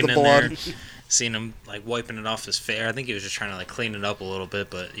Seeing walking the in blood. there, seeing him like wiping it off his face. I think he was just trying to like clean it up a little bit,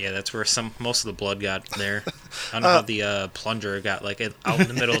 but yeah, that's where most of the blood got there. I don't know how the plunger got like out in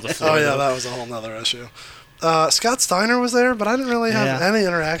the middle of the floor. Oh yeah, that was a whole nother issue. Scott Steiner was there, but I didn't really have any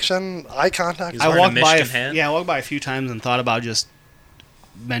interaction, eye contact. I walked by. I walked by a few times and thought about just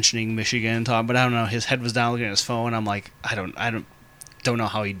mentioning Michigan and talking, but I don't know. His head was down looking at his phone. I'm like, I don't know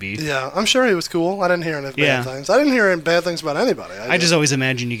how he'd be. Yeah, I'm sure he was cool. I didn't hear any bad things. I didn't hear any bad things about anybody. I just always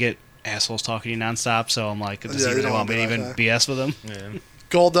imagine you get assholes talking to you nonstop, so I'm like, does he really want me to even BS with him? Yeah.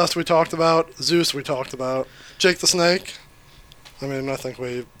 Goldust we talked about. Zeus we talked about. Jake the Snake. I mean, I think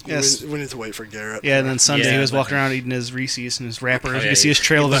we need to wait for Garrett. Yeah, and then Sunday he was walking around eating his Reese's and his wrappers. You can see his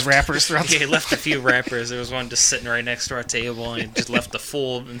trail of his wrappers throughout. Yeah, he left a few wrappers. There was one just sitting right next to our table, and he just left the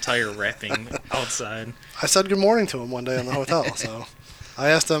full entire wrapping outside. I said good morning to him one day in the hotel, so I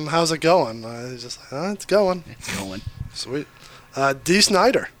asked him, how's it going? He's just like, it's going. It's going. Sweet. D.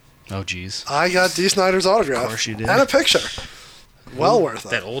 Snyder. Oh, jeez. I got D. Snyder's autograph. Of course you did. And a picture. Well worth it.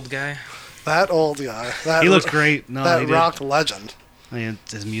 That old guy? That old guy. He looked great. No, that rock legend. I mean,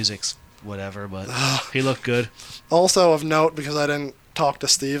 his music's whatever, but he looked good. Also of note, because I didn't talk to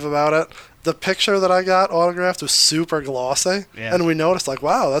Steve about it, the picture that I got autographed was super glossy. Yeah. And we noticed, like,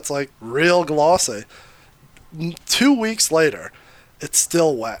 wow, that's like real glossy. 2 weeks later, it's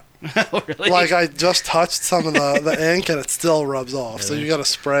still wet. Oh, really? Like I just touched some of the ink and it still rubs off. Really? So you got to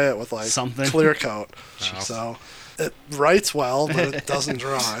spray it with like something clear coat. Wow. So it writes well, but it doesn't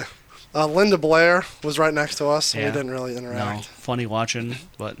dry. Linda Blair was right next to us. Yeah. We didn't really interact. No, funny watching,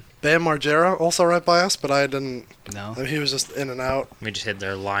 but Bam Margera also right by us, but I didn't. No, he was just in and out. We just had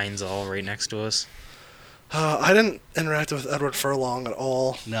their lines all right next to us. I didn't interact with Edward Furlong at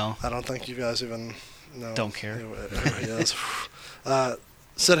all. No, I don't think you guys even know. Don't care. Who he is.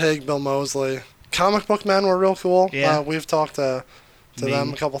 Sid Haig, Bill Moseley. Comic book men were real cool. Yeah. We've talked to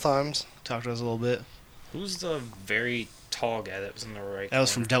them a couple times. Talked to us a little bit. Who's the very tall guy that was in the right That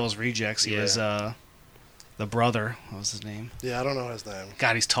was from Devil's Rejects. He was the brother. What was his name? Yeah, I don't know his name.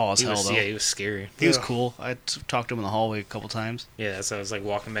 God, he's tall as hell, though. Yeah, he was scary. He was cool. I talked to him in the hallway a couple times. Yeah, so I was like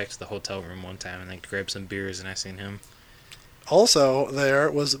walking back to the hotel room one time and like grabbed some beers and I seen him. Also there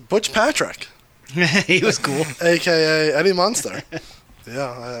was Butch Patrick. He was cool. A.K.A. Eddie Munster.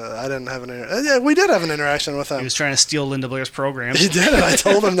 Yeah, I didn't have yeah, we did have an interaction with him. He was trying to steal Linda Blair's programs. He did, and I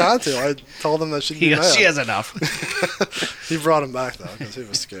told him not to. I told him that she'd be mad. She has enough. He brought him back, though, because he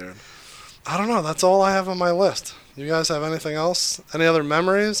was scared. I don't know. That's all I have on my list. You guys have anything else? Any other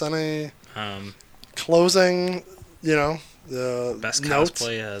memories? Any closing, the best notes?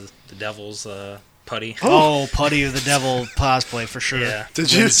 cosplay, the Devil's Putty. Oh, Putty of the Devil cosplay, for sure. Yeah.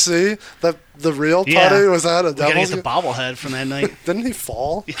 Did you see that the real Putty was that a devil? We gotta get the bobblehead from that night. Didn't he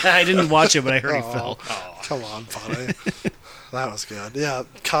fall? Yeah, I didn't watch it, but I heard he fell. Oh, come on, Putty. That was good. Yeah,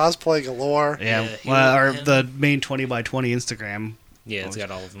 cosplay galore. Yeah, the main 20x20 Instagram. Yeah, it's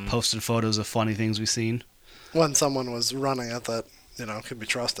got all of them. Posting photos of funny things we've seen. When someone was running it that, could be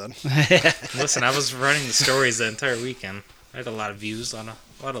trusted. Listen, I was running the stories the entire weekend. I had a lot of views, a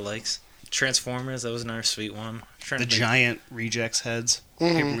lot of likes. Transformers, that was another sweet one. The giant rejects heads,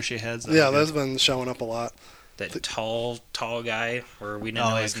 paper mache heads. Yeah, those been showing up a lot. That tall guy, or we didn't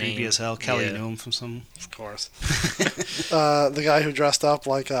know his name. Creepy as hell. Kelly knew him from some. Of course. The guy who dressed up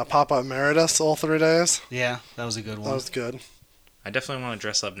like Papa Emeritus all 3 days. Yeah, that was a good one. That was good. I definitely want to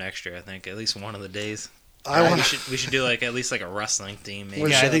dress up next year. I think at least one of the days. We should do at least a wrestling theme.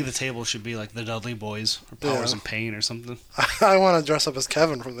 Maybe. Yeah, I think the table should be like the Dudley Boys or Powers and Pain or something. I want to dress up as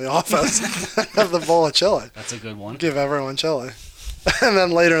Kevin from The Office. Have the bowl of chili. That's a good one. Give everyone chili. And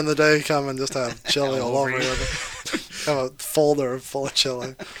then later in the day, come and just have chili all over you. Have a folder full of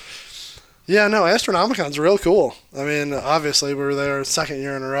chili. Yeah, no, Astronomicon's real cool. I mean, obviously, we were there second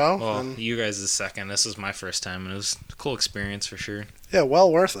year in a row. Well, you guys is second. This was my first time, and it was a cool experience for sure. Yeah,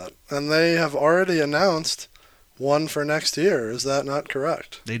 well worth it. And they have already announced one for next year. Is that not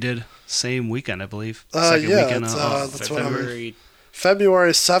correct? They did. Same weekend, I believe. Second weekend that's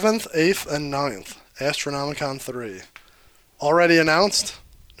February 7th, 8th, and 9th. Astronomicon 3. Already announced?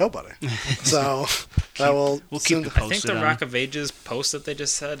 Nobody. So we'll keep it posted. I think the Rock of Ages post that they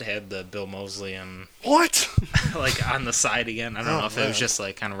just said had the Bill Moseley and what on the side again. I don't know if it was just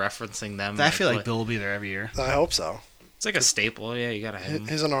kind of referencing them. I feel like Bill will be there every year. I hope so. It's like a staple. Yeah, you gotta have him.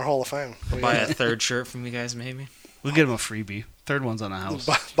 He's in our Hall of Fame. Buy a third shirt from you guys, maybe. We'll get him a freebie. Third one's on the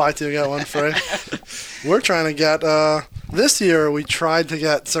house. Buy two, get one free. We're trying to get this year. We tried to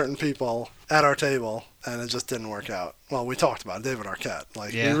get certain people at our table, and it just didn't work out. Well, we talked about it, David Arquette.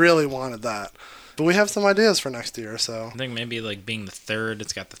 We really wanted that. But we have some ideas for next year, so. I think maybe like being the third,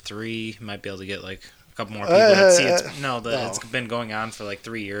 it's got the 3. You might be able to get like a couple more people that see it. It's been going on for like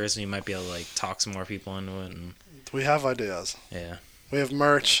 3 years, and you might be able to like talk some more people into it. And we have ideas. Yeah. We have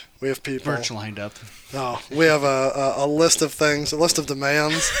merch. We have people. Merch lined up. No, we have a list of things, a list of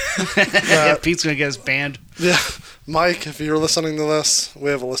demands. Yeah, Pete's going to get us banned. Yeah. Mike, if you're listening to this, we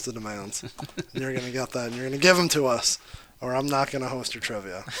have a list of demands. You're going to get that, and you're going to give them to us, or I'm not going to host your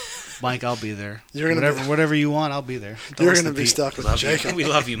trivia. Mike, I'll be there. You're gonna whatever you want, I'll be there. You're going to be stuck with Jacob. We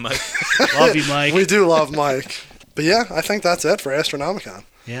love you, Mike. Love you, Mike. We do love Mike. But yeah, I think that's it for Astronomicon.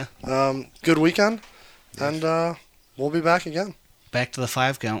 Yeah. Good weekend, and we'll be back again. Back to the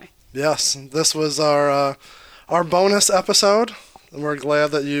 5 count. Yes, this was our bonus episode, and we're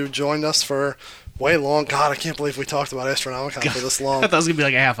glad that you joined us for way long. God, I can't believe we talked about Astronomicon for this long. I thought it was going to be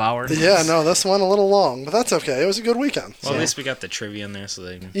like a half hour. Yeah, no, this went a little long, but that's okay. It was a good weekend. Well, at least we got the trivia in there, so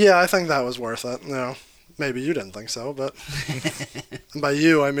they can... Yeah, I think that was worth it. Maybe you didn't think so, but and by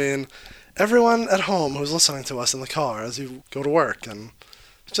you, I mean everyone at home who's listening to us in the car as you go to work, and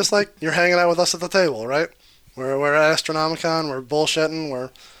it's just like you're hanging out with us at the table, right? We're at Astronomicon, we're bullshitting, we're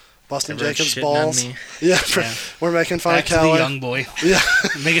busting Jacob's balls. Yeah, we're making fun of Kelly. To the young boy. Yeah.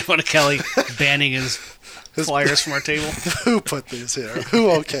 Making fun of Kelly, banning his flyers from our table. Who put these here? Who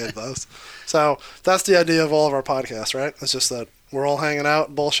okayed those? So that's the idea of all of our podcasts, right? It's just that we're all hanging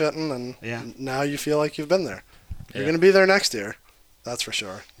out, bullshitting, and now you feel like you've been there. You're going to be there next year, that's for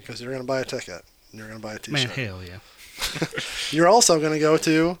sure, because you're going to buy a ticket, and you're going to buy a t-shirt. Man, hell yeah. You're also going to go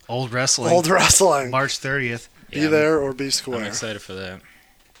to Old Wrestling. March 30th. Be there or be square. I'm excited for that.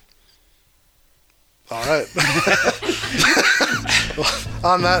 All right. Well,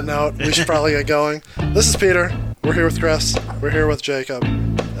 on that note, we should probably get going. This is Peter. We're here with Chris. We're here with Jacob.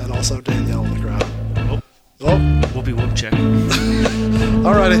 And also Danielle in the crowd. Oh. Whoopie whoop check.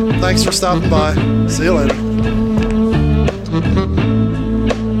 Alrighty. Thanks for stopping by. See you later.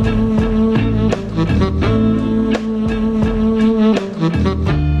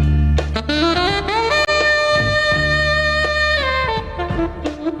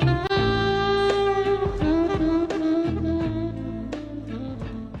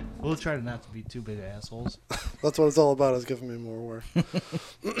 We'll try not to be too big assholes. That's what it's all about, is giving me more work.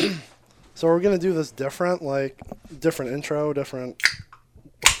 So we're going to do this different, like, different intro, different...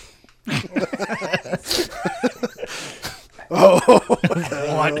 Oh,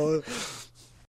 okay. What?